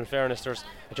in general. In fairness, there's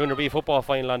a Junior B football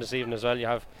final on this evening as well. You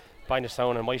have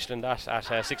Bynetown and Myshall in that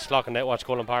at 6 o'clock in Netwatch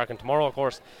Cullen Park, and tomorrow, of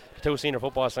course, the 2 senior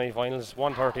football semi-finals,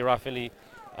 1:30 Rathvilly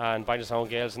and Bynetown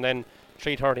Gales, and then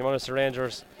 3:30 Munster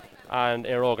Rangers and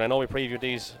Aerogan. I know we previewed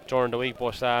these during the week,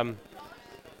 but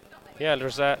yeah,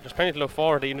 there's plenty to look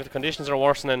forward to. Even if the conditions are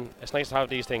worsening, it's nice to have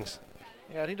these things.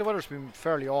 Yeah, I think the weather's been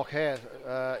fairly okay.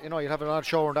 You know, you'll have an odd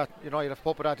shower that, you know, you'll have to put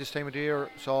up with that this time of the year.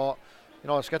 So, you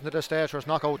know, it's getting to this stage where it's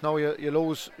knockout now. You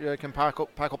lose, you can pack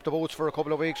up the boats for a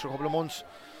couple of weeks or a couple of months.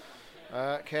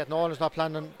 Kate Nolan's not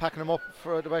planning packing him up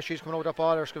for the way she's coming out with that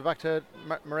ball. She's going back to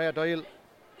Maria Doyle.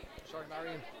 Sorry,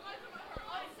 Marion.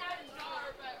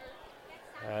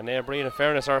 Naomh Bríd, in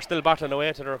fairness, are still battling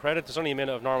away to their credit. There's only a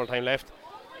minute of normal time left,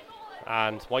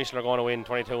 and Myshall are going to win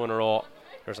 22 in a row.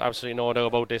 There's absolutely no doubt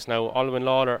about this now. Alwyn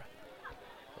Lawler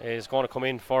is going to come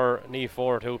in for Naomh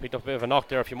 4, who picked up a bit of a knock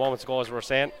there a few moments ago, as we were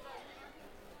saying.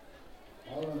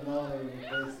 Alwyn Lawler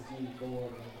replaces Naomh 4.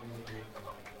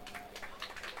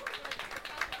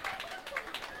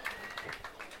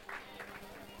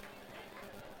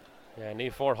 Yeah,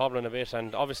 Naomh 4 hobbling a bit,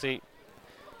 and obviously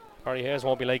Barry Hayes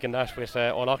won't be liking that with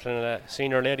O'Loughlin in a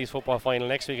senior ladies football final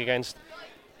next week against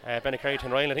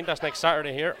Bennekerry-Ryle. I think that's next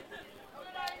Saturday here.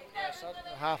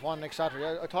 Half one next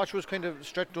Saturday. I thought she was kind of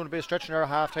doing a bit of stretching there at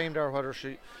half time there, whether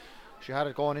she had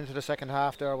it going into the second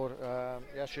half there, but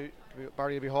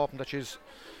Barry will be hoping that she's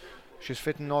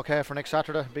fitting okay for next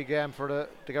Saturday. Big game for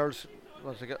the girls.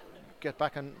 Well, to get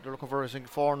back, and they're looking for, I think,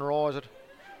 4 in a row, is it?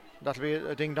 That'll be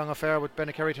a ding dong affair with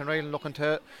Bennekerry-Ryle looking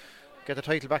to get the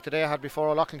title back that they had before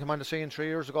O'Loughlin came on the scene 3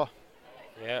 years ago.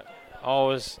 Yeah,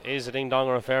 always is a ding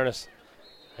donger in fairness.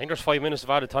 I think there's 5 minutes of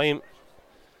added time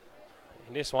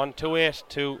in this one. 2-8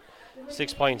 to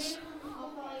 6 points.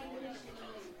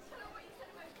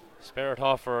 Spare it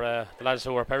off for the lads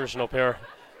who are perishing up here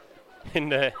in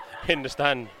the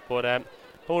stand. But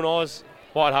who knows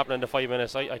what will happen in the 5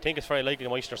 minutes. I think it's very likely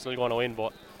the Myshall are still going to win,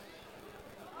 but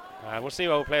we'll see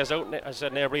how it plays out. As I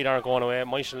said, Naomh Bríd aren't going away.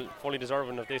 Myshall fully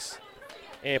deserving of this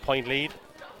 8-point lead.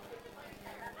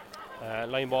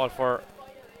 Line ball for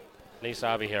Lisa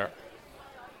Abbey here.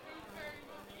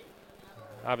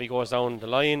 Abbey goes down the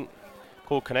line.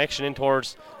 Good connection in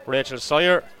towards Rachel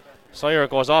Sawyer. Sawyer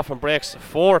goes off and breaks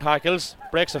 4 tackles.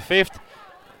 Breaks a 5th.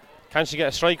 Can she get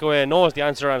a strike away? No is the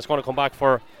answer, and it's going to come back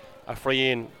for a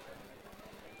free in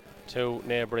to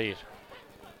Naomh Bríd.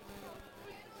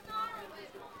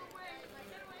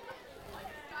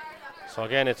 So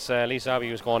again, it's Lisa Abbey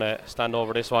who's going to stand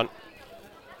over this one.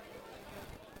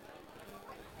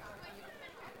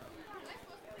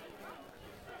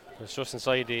 It's just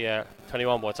inside the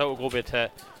 21, but it's out a good bit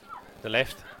to the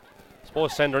left. I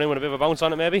suppose send her in with a bit of a bounce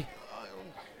on it, maybe.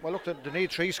 Well, look, they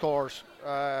need 3 scores.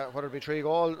 Whether it be 3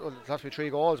 goals, well, it has to be 3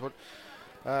 goals, but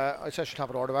I'd say she'll tap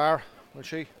it over the bar, will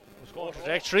she?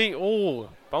 Trajectory. Oh,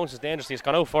 bounces dangerously. It's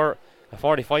gone out for a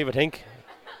 45, I think.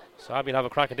 So Abbey will have a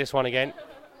crack at this one again.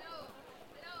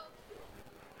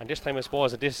 And this time, I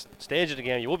suppose, at this stage of the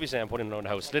game, you would be saying putting it around the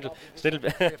house. Little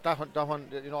if that one,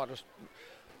 you know, just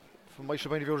from my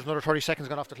point of view, there's another 30 seconds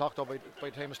gone off the clock, though, by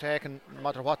the time it's taken, no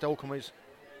matter what the outcome is.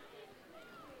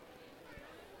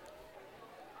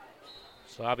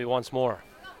 So Abbey once more.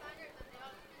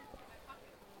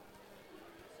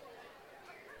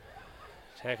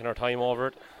 Taking her time over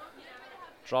it.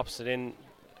 Drops it in,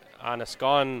 and it's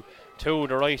gone to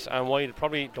the right and wide.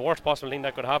 Probably the worst possible thing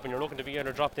that could happen. You're looking to be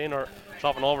either dropped in or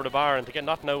dropping over the bar, and to get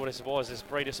nothing out, I suppose, is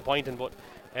very disappointing. But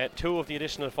 2 of the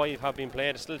additional 5 have been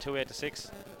played. It's still 2-8 to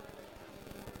 6.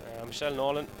 Myshall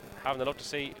Nolan having a look to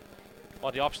see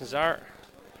what the options are.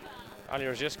 Ali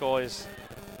Rajisco is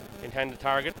intended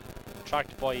target,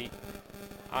 tracked by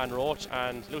Anne Roach,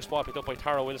 and loose ball picked up by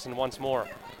Tara Wilson once more,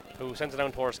 who sends it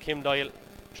down towards Kim Doyle,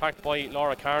 tracked by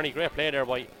Laura Carney. Great play there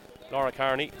by Laura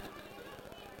Carney.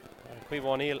 Caoimhe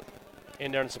O'Neill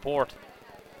in there in support.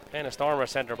 Playing a Stormer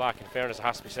centre back, in fairness, it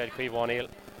has to be said. Caoimhe O'Neill,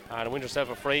 and wins herself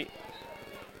a free.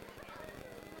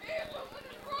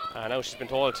 And now she's been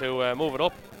told to move it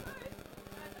up.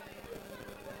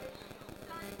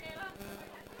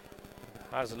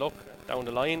 Has a look down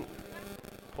the line,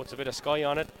 puts a bit of sky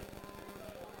on it.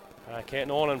 Kate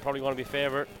Nolan probably going to be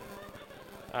favoured,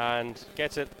 and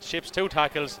gets it, ships 2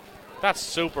 tackles. That's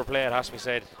super play, it has to be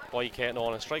said, by Kate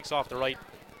Nolan. Strikes off the right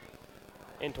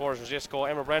in towards Rajisco.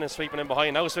 Emma Brennan sweeping in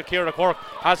behind. Now it's with Ciara Quirk,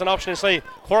 has an option inside.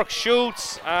 Quirk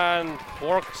shoots, and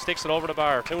Quirk sticks it over the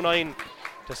bar. 2-9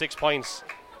 to 6 points.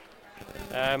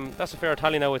 That's a fair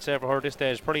tally now, I'd say, for her at this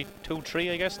stage. Probably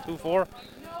 2-3, I guess, 2-4.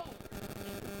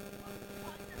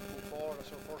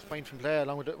 Point from play,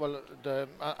 along with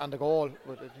the goal,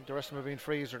 but I think the rest of them have been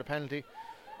frees or the penalty.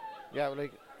 Yeah,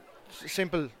 like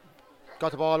simple,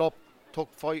 got the ball up,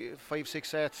 took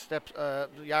 5-6 steps,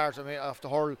 yards off the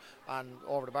hurl and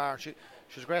over the bar. She's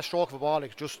a great stroke of a ball.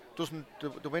 Like, just doesn't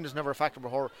the wind is never a factor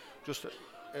with her. Just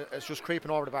it's just creeping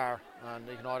over the bar, and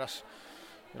that's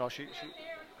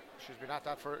she's been at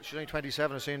that for, she's only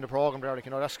 27. I've seen the programme there. Like,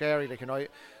 that's scary.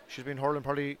 Like, she's been hurling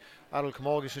probably adult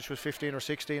Camogie since she was 15 or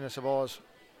 16, I suppose.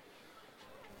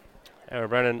 Emma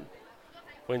Brennan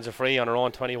wins a free on her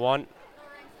own 21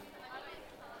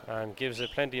 and gives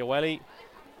it plenty of welly.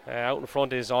 Out in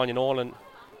front is Anya Nolan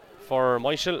for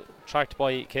Myshall, tracked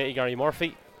by Katie Gary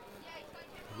Murphy.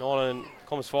 Nolan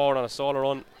comes forward on a solo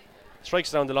run,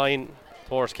 strikes down the line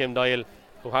towards Kim Doyle,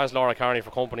 who has Laura Carney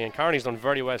for company, and Carney's done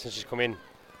very well since she's come in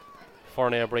for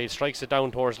Naomh Bríd. Strikes it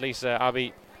down towards Lisa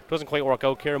Abbey, doesn't quite work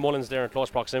out. Ciara Mullins there in close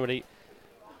proximity.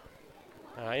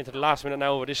 Into the last minute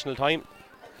now of additional time.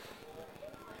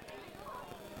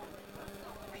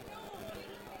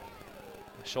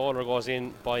 Shoulder goes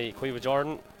in by Quiva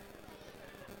Jordan.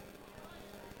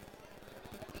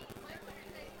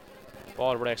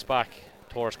 Ball breaks back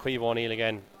towards Quiva O'Neill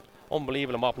again.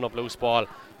 Unbelievable mopping up loose ball.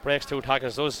 Breaks 2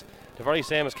 tackles, does the very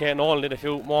same as Kate Nolan did a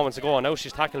few moments ago. And now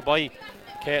she's tackled by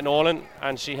Kate Nolan,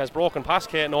 and she has broken past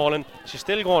Kate Nolan. She's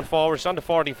still going forward. She's on the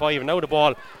 45, and now the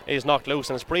ball is knocked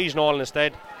loose, and it's Bríd Nolan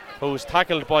instead, who's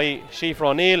tackled by Sheafra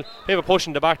O'Neill. Bit of a push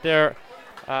in the back there,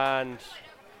 and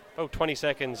about 20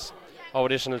 seconds of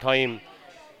additional time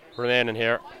remaining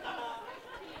here.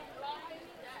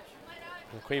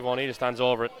 And Quiva O'Neill stands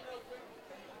over it.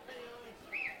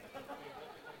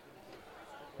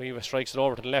 Quiva strikes it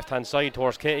over to the left hand side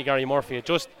towards Katie Gary Murphy. It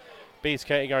just beats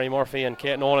Katie Gary Murphy, and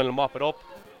Kate Nolan will mop it up.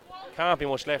 Can't be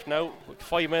much left now.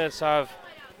 5 minutes have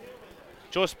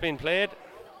just been played,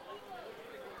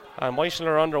 and Myshall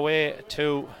are underway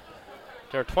to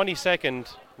their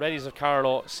 22nd Reddies of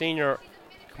Carlow Senior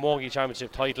Camogie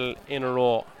Championship title in a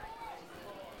row.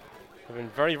 They've been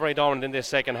very, very dominant in this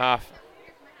second half.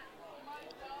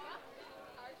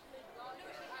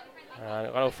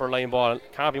 And got out for a line ball.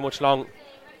 Can't be much long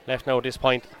left now at this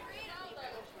point.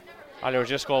 Ali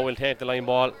Rajisco will take the line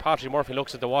ball. Patrick Murphy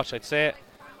looks at the watch. I'd say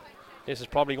this is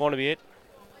probably going to be it.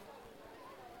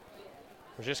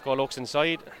 Rajisco looks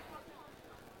inside,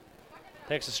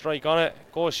 takes a strike on it,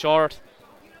 goes short.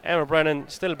 Emma Brennan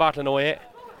still battling away,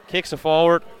 kicks it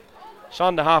forward.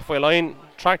 Shon the halfway line,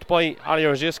 tracked by Ali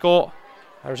Rajisco.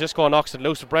 Rajisco knocks it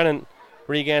loose. Brennan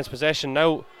regains possession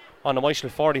now on the Myshall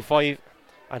 45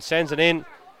 and sends it in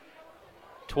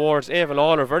towards Ava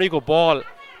Lawler. Very good ball,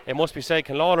 it must be said.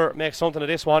 Can Lawler make something of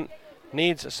this one?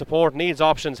 Needs support, needs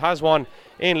options. Has one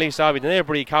in Lisa Abbey, the Naomh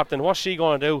Bríd captain. What's she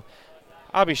going to do?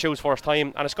 Abbey shoots first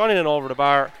time, and it's gone in and over the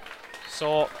bar.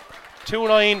 So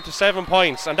 2-9 to 7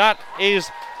 points, and that is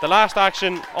the last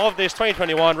action of this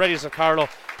 2021 Reddies of Carlow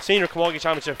Senior Camogie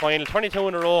Championship final. 22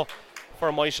 in a row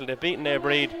for Myshall. They've beaten Naomh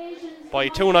Bríd by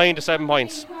 2-9 to 7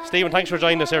 points. Stephen, thanks for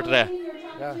joining us here today.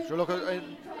 Yeah, sure. Look, a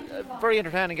very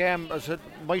entertaining game. As a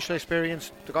Myshall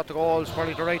experience, they got the goals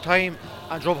probably at the right time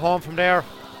and drove home from there.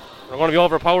 We're going to be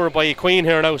overpowered by Queen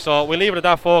here now, so we'll leave it at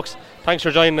that, folks. Thanks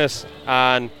for joining us,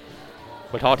 and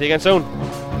we'll talk to you again soon.